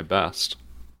to do my best.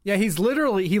 Yeah, he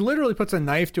literally puts a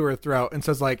knife to her throat and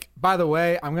says, like, by the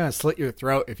way, I'm going to slit your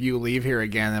throat if you leave here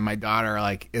again and my daughter,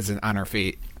 like, isn't on her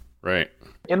feet. Right.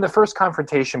 In the first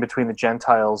confrontation between the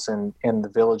Gentiles and the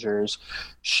villagers,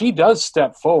 she does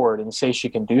step forward and say she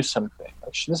can do something.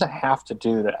 Like, she doesn't have to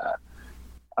do that.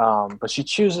 But she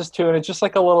chooses to, and it's just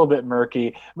like a little bit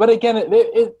murky. But again,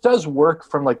 it does work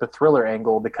from like the thriller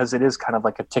angle, because it is kind of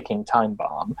like a ticking time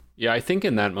bomb. Yeah, I think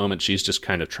in that moment she's just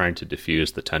kind of trying to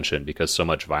diffuse the tension, because so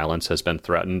much violence has been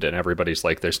threatened and everybody's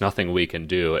like, there's nothing we can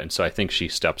do. And so I think she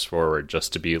steps forward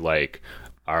just to be like,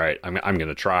 all right, I'm going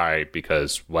to try,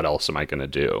 because what else am I going to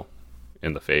do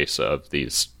in the face of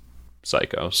these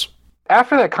psychos?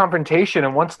 After that confrontation,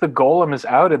 and once the Golem is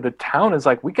outed, the town is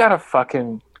like, we got to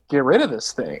fucking get rid of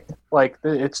this thing. Like,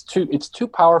 it's too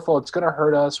powerful. It's going to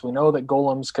hurt us. We know that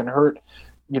golems can hurt,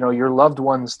 you know, your loved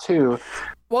ones too.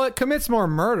 Well, it commits more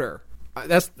murder.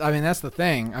 That's the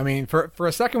thing. I mean, for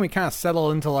a second we kind of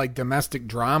settle into like domestic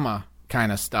drama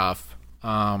kind of stuff,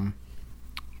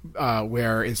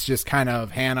 where it's just kind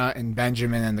of Hannah and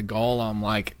Benjamin and the Golem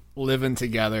like living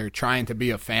together, trying to be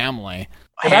a family.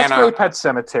 That's very Pet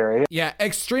Sematary. Yeah,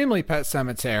 extremely Pet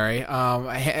Sematary.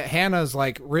 Hannah's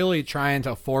like really trying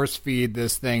to force feed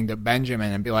this thing to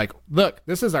Benjamin and be like, look,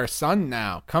 this is our son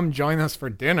now. Come join us for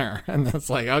dinner. And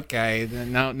it's like, okay,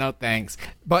 no thanks.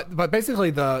 But basically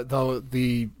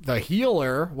the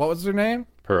healer, what was her name?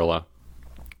 Perla,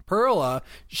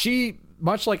 she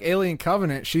much like Alien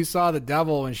Covenant, she saw the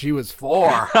devil when she was 4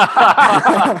 or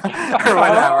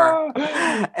whatever.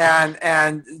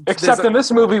 And except in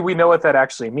this movie, we know what that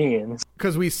actually means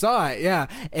because we saw it. Yeah,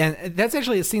 and that's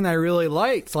actually a scene I really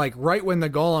liked. Like right when the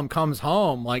golem comes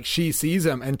home, like she sees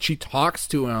him and she talks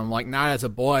to him, like not as a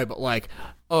boy, but like,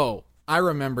 oh, I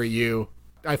remember you.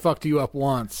 I fucked you up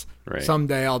once. Right.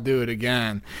 Someday I'll do it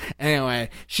again. Anyway,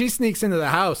 she sneaks into the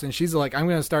house and she's like, I'm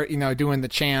going to start, doing the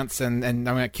chants and I'm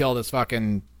going to kill this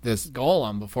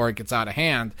golem before it gets out of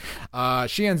hand.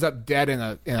 She ends up dead in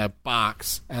a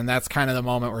box. And that's kind of the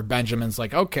moment where Benjamin's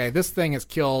like, okay, this thing has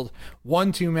killed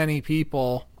one too many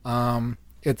people.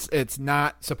 It's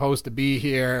not supposed to be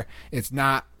here. It's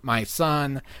not my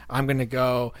son. I'm going to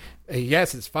go. He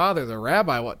asks his father, the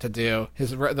rabbi, what to do.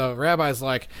 The rabbi's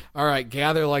like, all right,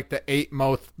 gather like the 8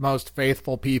 most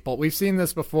faithful people. We've seen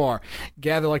this before.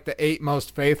 Gather like the 8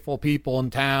 most faithful people in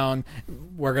town.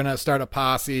 We're going to start a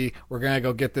posse. We're going to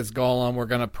go get this golem. We're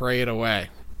going to pray it away.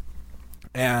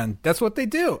 And that's what they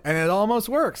do. And it almost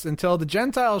works until the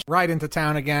Gentiles ride into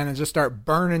town again and just start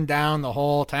burning down the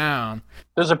whole town.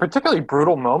 There's a particularly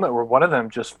brutal moment where one of them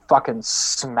just fucking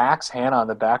smacks Hannah on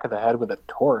the back of the head with a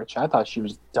torch. I thought she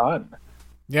was done.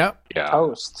 Yep. Yeah.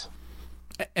 Toast.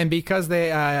 And because the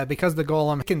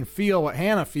golem can feel what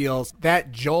Hannah feels,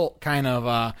 that jolt kind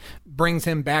of brings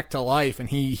him back to life, and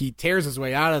he tears his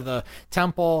way out of the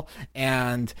temple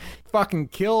and fucking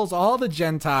kills all the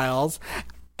Gentiles.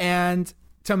 And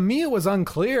to me, it was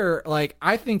unclear. Like,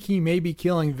 I think he may be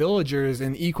killing villagers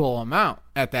in equal amount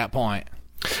at that point.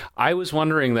 I was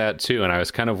wondering that too, and I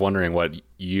was kind of wondering what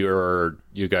you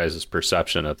guys'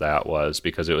 perception of that was,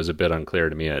 because it was a bit unclear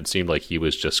to me. It seemed like he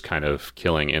was just kind of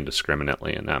killing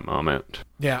indiscriminately in that moment.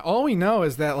 Yeah, all we know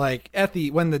is that like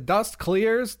when the dust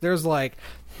clears, there's like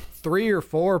 3 or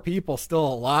 4 people still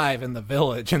alive in the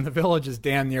village, and the village is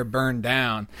damn near burned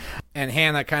down. And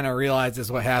Hannah kind of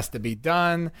realizes what has to be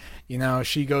done.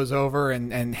 She goes over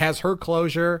and has her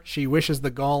closure. She wishes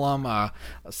the golem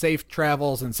safe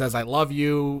travels and says, I love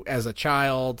you as a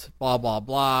child, blah, blah,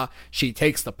 blah. She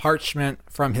takes the parchment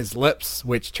from his lips,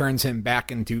 which turns him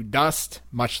back into dust,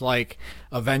 much like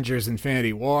Avengers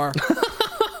Infinity War.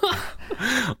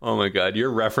 Oh my God,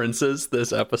 your references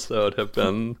this episode have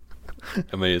been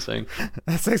amazing.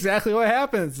 That's exactly what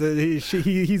happens.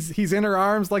 He's in her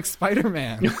arms like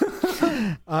Spider-Man.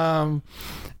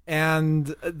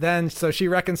 And then so she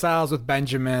reconciles with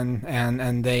Benjamin,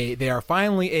 and they are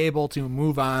finally able to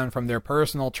move on from their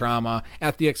personal trauma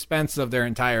at the expense of their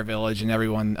entire village and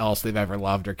everyone else they've ever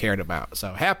loved or cared about.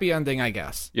 So happy ending, I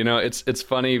guess. It's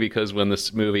funny because when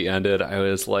this movie ended, I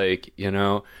was like,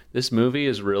 this movie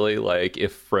is really like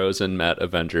if Frozen met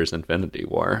Avengers Infinity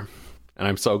War. And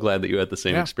I'm so glad that you had the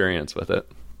same experience with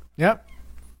it. Yep.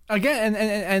 Again,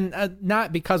 and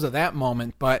not because of that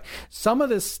moment, but some of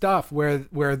this stuff where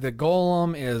the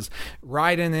golem is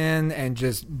riding in and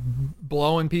just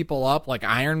blowing people up like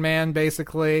Iron Man,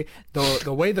 basically.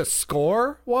 The way the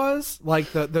score was,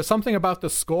 like the something about the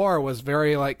score was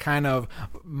very like kind of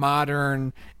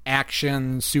modern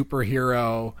action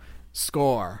superhero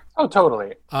score. Oh,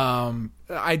 totally.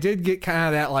 I did get kind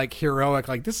of that like heroic,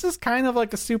 like this is kind of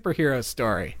like a superhero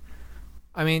story.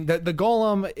 I mean, the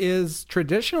golem is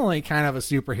traditionally kind of a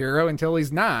superhero until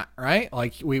he's not, right?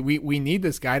 Like we need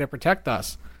this guy to protect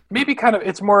us. Maybe kind of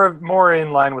it's more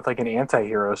in line with like an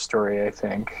anti-hero story, I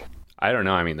think. I don't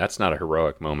know. I mean, that's not a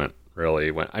heroic moment,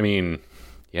 really.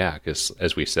 Because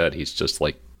as we said, he's just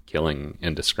like killing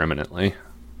indiscriminately.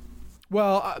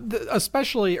 Well,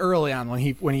 especially early on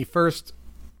when he first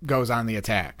goes on the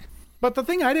attack. But the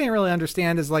thing I didn't really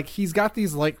understand is like he's got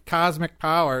these like cosmic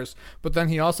powers, but then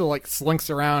he also like slinks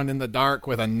around in the dark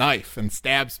with a knife and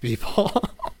stabs people.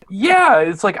 Yeah,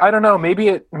 it's like I don't know. Maybe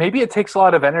it takes a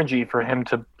lot of energy for him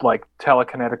to like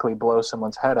telekinetically blow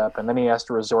someone's head up, and then he has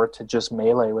to resort to just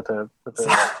melee with a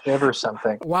shiv or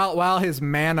something. While his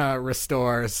mana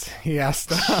restores, he has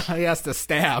to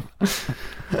stab.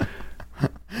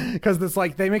 Because it's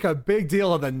like they make a big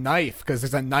deal of the knife because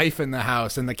there's a knife in the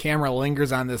house and the camera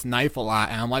lingers on this knife a lot.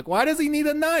 And I'm like, why does he need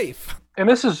a knife? And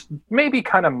this is maybe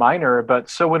kind of minor, but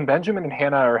so when Benjamin and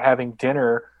Hannah are having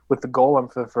dinner with the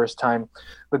golem for the first time,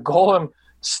 the golem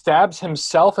stabs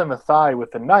himself in the thigh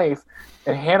with the knife,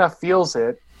 and Hannah feels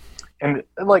it. And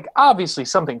like obviously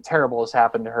something terrible has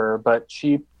happened to her, but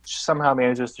she somehow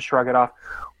manages to shrug it off.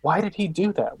 Why did he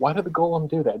do that? Why did the golem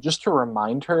do that? Just to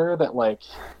remind her that like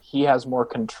he has more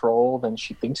control than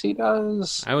she thinks he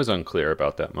does? I was unclear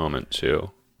about that moment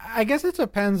too. I guess it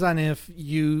depends on if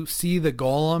you see the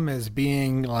golem as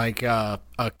being like a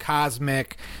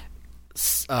cosmic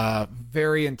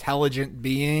very intelligent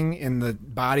being in the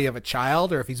body of a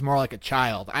child, or if he's more like a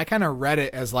child. I kind of read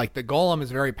it as like the golem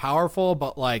is very powerful,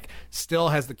 but like still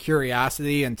has the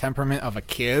curiosity and temperament of a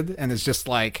kid, and is just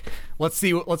like, let's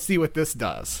see what this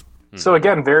does. So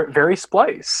again, very, very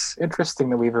Splice. Interesting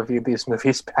that we've reviewed these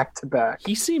movies back to back.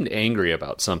 He seemed angry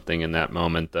about something in that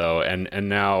moment, though, and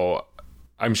now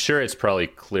I'm sure it's probably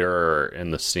clearer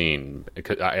in the scene,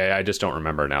 because I just don't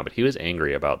remember now, but he was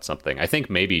angry about something. I think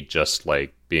maybe just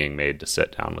like being made to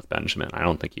sit down with Benjamin. I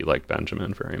don't think he liked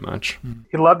Benjamin very much.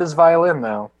 He loved his violin,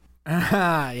 though.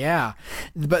 Yeah.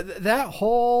 But that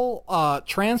whole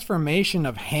transformation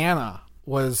of Hannah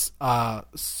was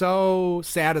so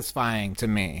satisfying to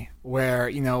me, where,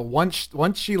 you know, once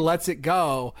she lets it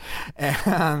go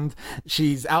and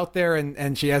she's out there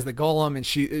and she has the golem, and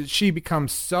she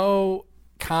becomes so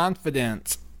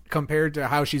confident compared to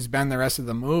how she's been the rest of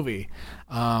the movie.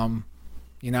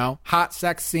 You know, hot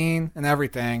sex scene and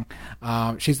everything.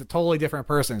 She's a totally different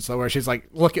person. So where she's like,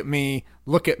 look at me,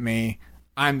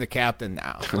 I'm the captain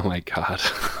now. Oh my God.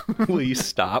 Will you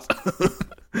stop?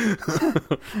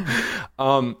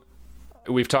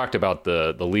 We've talked about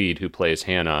the lead who plays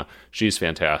Hannah. She's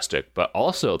fantastic, but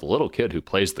also the little kid who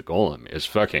plays the golem is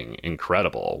fucking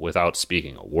incredible without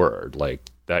speaking a word. Like,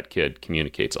 that kid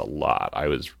communicates a lot. I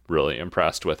was really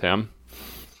impressed with him.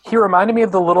 He reminded me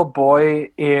of the little boy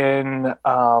in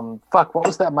what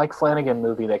was that Mike Flanagan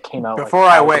movie that came out Before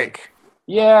I Wake?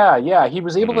 Yeah. He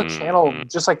was able to channel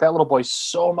just like that little boy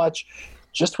so much,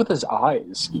 just with his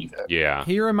eyes, even. Yeah.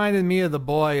 He reminded me of the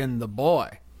boy in The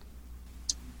Boy.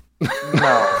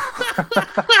 No.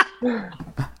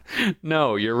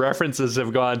 No, your references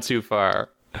have gone too far.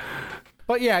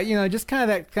 But yeah, you know, just kind of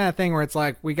that kind of thing where it's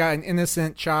like, we got an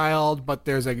innocent child, but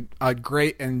there's a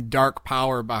great and dark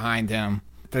power behind him.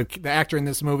 The actor in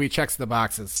this movie checks the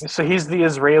boxes. So he's the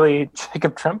Israeli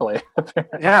Jacob Tremblay.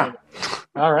 Yeah.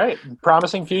 All right.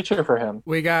 Promising future for him.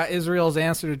 We got Israel's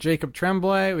answer to Jacob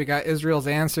Tremblay. We got Israel's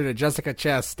answer to Jessica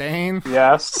Chastain.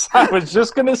 Yes. I was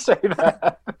just going to say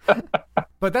that.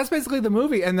 But that's basically the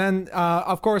movie. And then,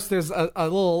 of course, there's a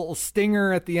little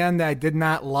stinger at the end that I did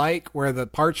not like, where the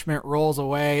parchment rolls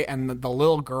away and the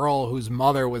little girl whose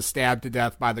mother was stabbed to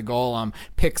death by the golem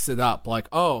picks it up. Like,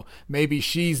 oh, maybe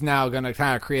she's now going to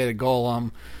kind of create a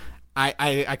golem.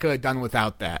 I could have done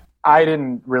without that. I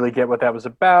didn't really get what that was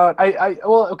about.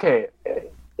 Well, okay.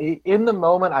 In the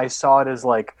moment, I saw it as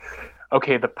like,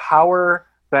 okay, the power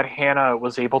that Hannah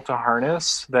was able to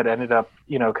harness that ended up,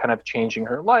 you know, kind of changing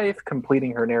her life,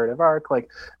 completing her narrative arc, like,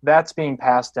 that's being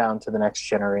passed down to the next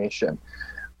generation.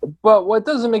 But what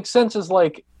doesn't make sense is,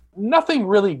 like, nothing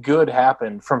really good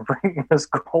happened from bringing this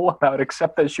golem out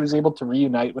except that she was able to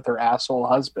reunite with her asshole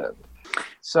husband.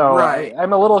 So Right.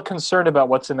 I'm a little concerned about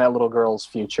what's in that little girl's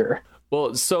future.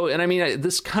 Well, so, and I mean,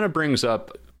 this kind of brings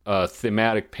up a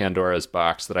thematic Pandora's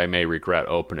box that I may regret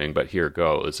opening, but here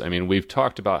goes. I mean, we've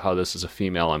talked about how this is a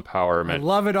female empowerment. I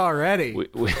love it already.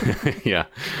 Yeah.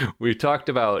 We've talked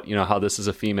about, you know, how this is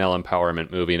a female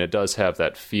empowerment movie, and it does have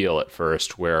that feel at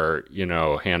first where, you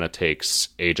know, Hannah takes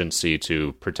agency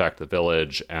to protect the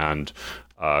village and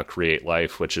create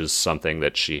life, which is something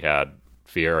that she had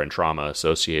fear and trauma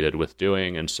associated with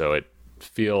doing, and so it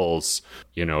feels,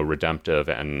 you know, redemptive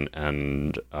and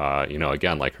you know,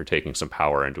 again, like her taking some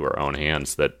power into her own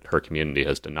hands that her community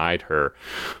has denied her.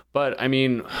 But I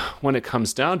mean, when it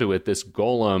comes down to it, this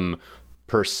golem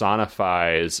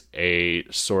personifies a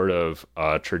sort of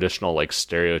traditional, like,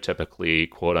 stereotypically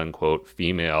quote unquote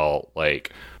female,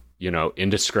 like, you know,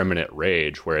 indiscriminate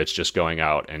rage, where it's just going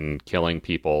out and killing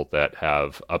people that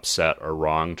have upset or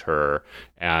wronged her.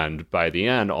 And by the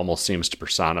end, almost seems to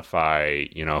personify,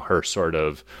 you know, her sort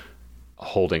of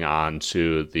holding on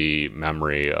to the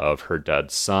memory of her dead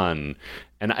son.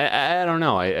 And I don't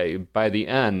know. I by the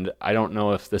end, I don't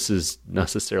know if this is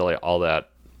necessarily all that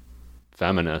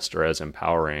feminist or as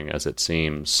empowering as it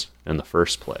seems in the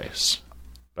first place.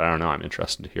 But I don't know. I'm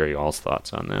interested to hear you all's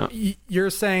thoughts on that. You're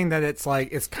saying that it's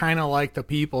like, it's kind of like the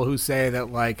people who say that,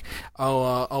 like,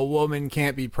 oh, a woman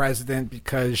can't be president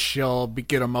because she'll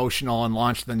get emotional and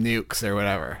launch the nukes or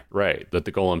whatever. Right. That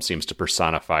the golem seems to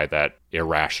personify that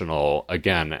irrational,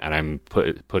 again, and I'm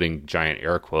putting giant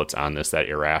air quotes on this, that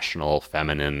irrational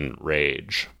feminine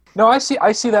rage. No, I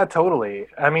see that totally.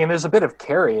 I mean, there's a bit of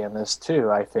Carrie in this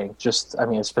too, I think. Just, I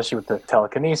mean, especially with the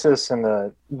telekinesis and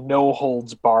the no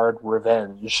holds barred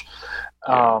revenge.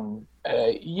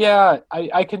 Yeah.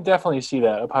 I can definitely see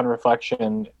that upon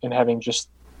reflection and having just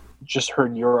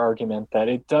heard your argument that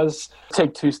it does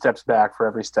take 2 steps back for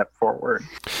every step forward.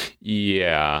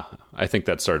 Yeah, I think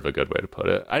that's sort of a good way to put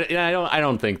it. I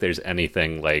don't think there's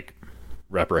anything, like,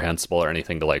 reprehensible or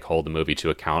anything to like hold the movie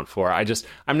to account for.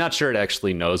 I'm not sure it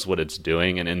actually knows what it's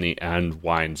doing, and in the end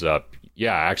winds up,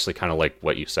 yeah, actually kind of like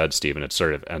what you said, Stephen. It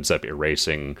sort of ends up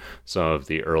erasing some of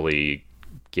the early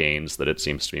gains that it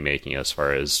seems to be making as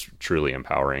far as truly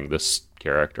empowering this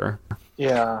character.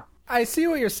 Yeah. I see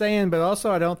what you're saying, but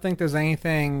also I don't think there's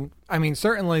anything. I mean,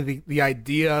 certainly the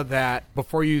idea that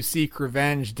before you seek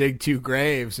revenge, dig two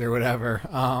graves or whatever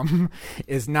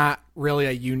is not really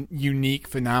a unique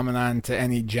phenomenon to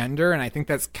any gender. And I think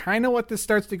that's kind of what this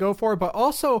starts to go for. But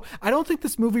also, I don't think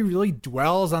this movie really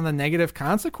dwells on the negative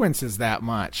consequences that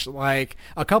much. Like,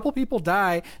 a couple people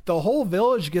die, the whole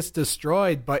village gets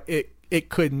destroyed, but it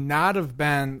could not have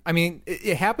been. I mean,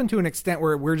 it happened to an extent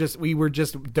where we were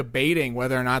just debating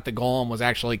whether or not the golem was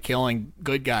actually killing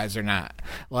good guys or not.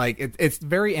 Like, it's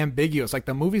very ambiguous. Like,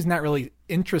 the movie's not really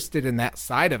interested in that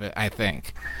side of it, I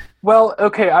think. Well,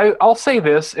 okay, I'll say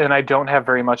this, and I don't have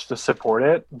very much to support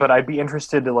it, but I'd be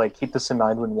interested to like keep this in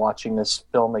mind when watching this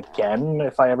film again,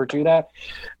 if I ever do that.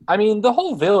 I mean, the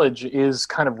whole village is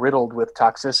kind of riddled with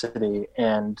toxicity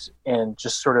and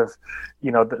just sort of,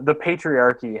 you know, the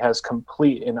patriarchy has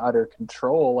complete and utter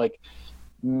control. Like,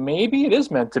 maybe it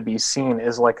is meant to be seen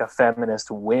as like a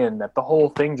feminist win, that the whole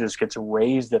thing just gets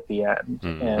raised at the end,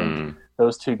 and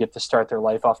those two get to start their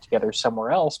life off together somewhere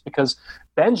else, because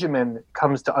Benjamin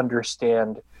comes to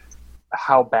understand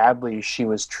how badly she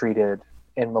was treated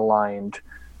and maligned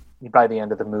by the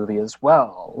end of the movie as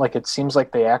well. Like, it seems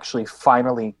like they actually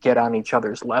finally get on each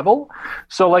other's level.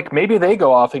 So like, maybe they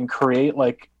go off and create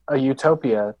like a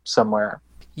utopia somewhere.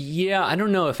 Yeah, I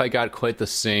don't know if I got quite the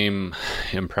same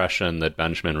impression that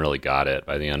Benjamin really got it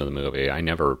by the end of the movie. I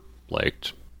never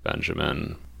liked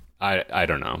Benjamin. I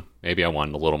don't know. Maybe I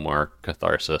wanted a little more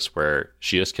catharsis where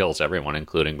she just kills everyone,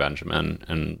 including Benjamin,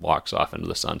 and walks off into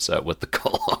the sunset with the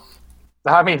golem.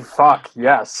 I mean, fuck,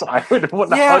 yes. I would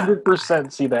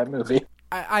 100% see that movie.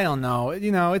 I don't know.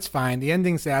 You know, it's fine. The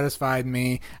ending satisfied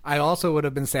me. I also would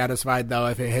have been satisfied, though,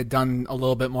 if it had done a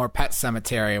little bit more Pet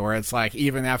Sematary, where it's like,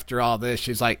 even after all this,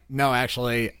 she's like, no,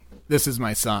 actually, this is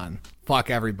my son. Fuck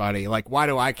everybody. Like, why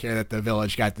do I care that the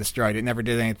village got destroyed? It never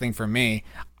did anything for me.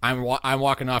 I'm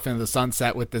walking off into the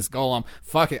sunset with this golem.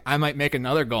 Fuck it. I might make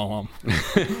another golem.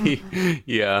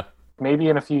 Yeah. Maybe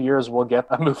in a few years we'll get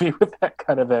a movie with that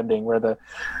kind of ending, where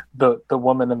the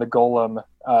woman and the golem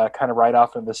kind of ride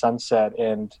off in the sunset,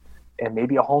 and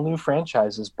maybe a whole new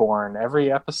franchise is born.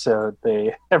 Every episode,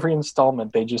 every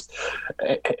installment, they just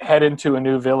head into a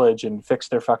new village and fix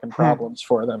their fucking problems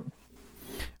for them.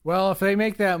 Well, if they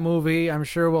make that movie, I'm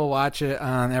sure we'll watch it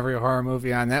on every horror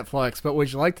movie on Netflix. But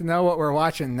would you like to know what we're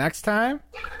watching next time?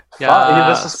 Yes.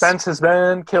 The suspense has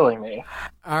been killing me.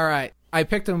 All right. I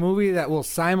picked a movie that will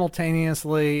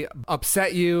simultaneously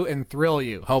upset you and thrill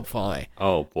you, hopefully.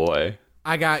 Oh, boy.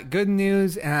 I got good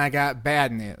news and I got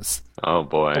bad news. Oh,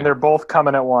 boy. And they're both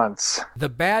coming at once. The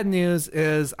bad news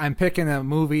is I'm picking a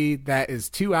movie that is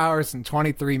 2 hours and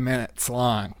 23 minutes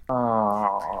long.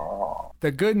 Oh.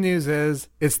 The good news is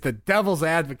it's The Devil's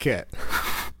Advocate.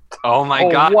 Oh,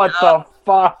 my God. What the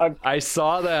fuck? I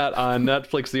saw that on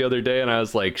Netflix the other day, and I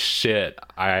was like, shit,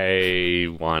 I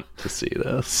want to see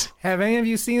this. Have any of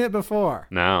you seen it before?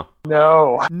 No.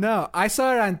 No, I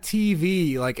saw it on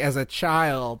TV like as a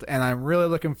child, and I'm really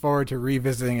looking forward to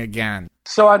revisiting again.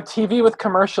 So on TV with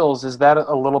commercials, is that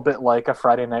a little bit like a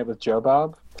Friday Night with Joe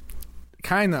Bob?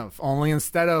 Kind of, only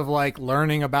instead of like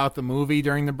learning about the movie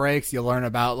during the breaks, you learn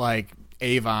about like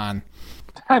Avon.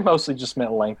 I mostly just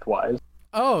meant lengthwise.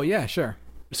 Oh, yeah, sure.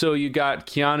 So you got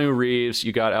Keanu Reeves,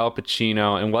 you got Al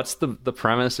Pacino, and what's the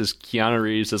premise? Is Keanu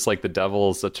Reeves is like the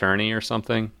devil's attorney or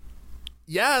something?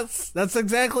 Yes, that's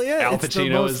exactly it. Al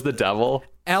Pacino is the devil?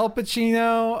 Al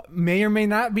Pacino may or may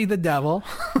not be the devil,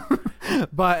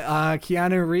 but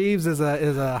Keanu Reeves is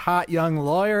a hot young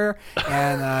lawyer,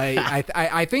 and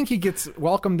I think he gets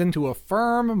welcomed into a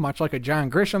firm, much like a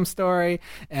John Grisham story,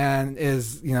 and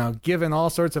is given all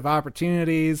sorts of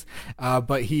opportunities,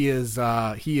 but he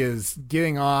is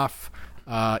getting off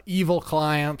evil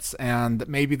clients and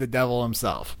maybe the devil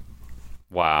himself.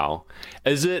 Wow.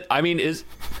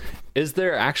 Is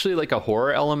there actually like a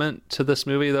horror element to this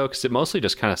movie, though? Because it mostly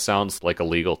just kind of sounds like a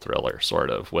legal thriller, sort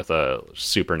of, with a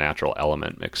supernatural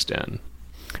element mixed in.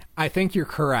 I think you're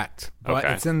correct, but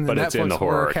okay. It's in the Netflix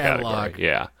horror catalog. Category.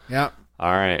 Yeah. Yep.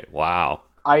 All right. Wow.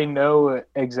 I know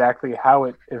exactly how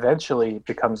it eventually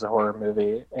becomes a horror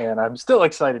movie, and I'm still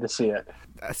excited to see it.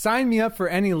 Sign me up for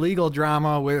any legal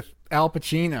drama with Al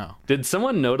Pacino. Did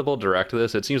someone notable direct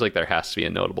this? It seems like there has to be a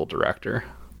notable director.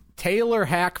 Taylor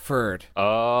Hackford.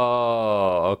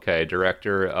 Oh, okay.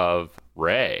 Director of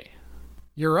Ray.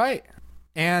 You're right.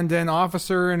 And An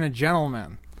Officer and a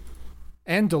Gentleman.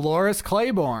 And Dolores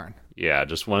Claiborne. Yeah,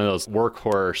 just one of those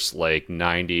workhorse, like,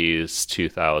 90s,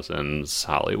 2000s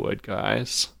Hollywood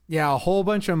guys. Yeah, a whole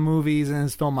bunch of movies in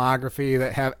his filmography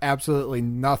that have absolutely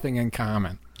nothing in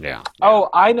common. Yeah. Oh,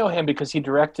 I know him because he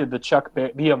directed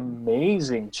the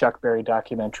amazing Chuck Berry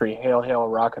documentary, Hail, Hail,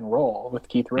 Rock and Roll, with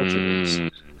Keith Richards.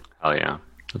 Oh, yeah.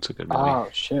 That's a good movie. Oh,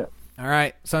 shit. All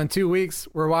right, so in 2 weeks,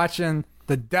 we're watching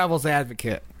The Devil's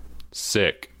Advocate.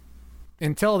 Sick.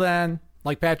 Until then,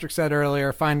 like Patrick said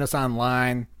earlier, find us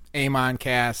online,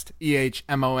 EHMONcast,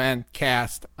 EHMON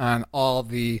cast, on all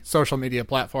the social media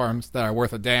platforms that are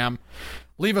worth a damn.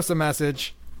 Leave us a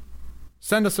message.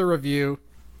 Send us a review.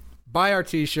 Buy our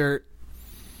t-shirt.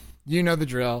 You know the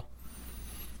drill.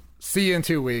 See you in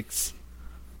 2 weeks.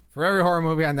 For every horror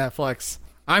movie on Netflix,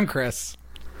 I'm Chris.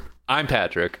 I'm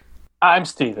Patrick. I'm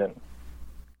Steven.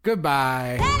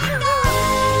 Goodbye.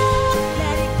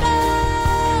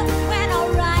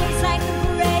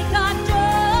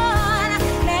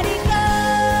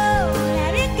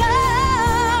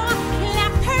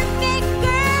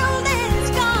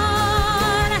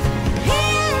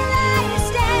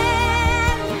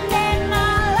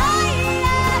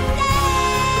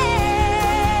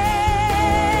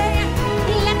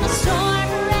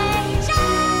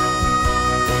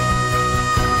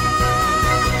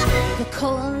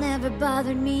 Cold never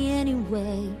bothered me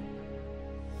anyway.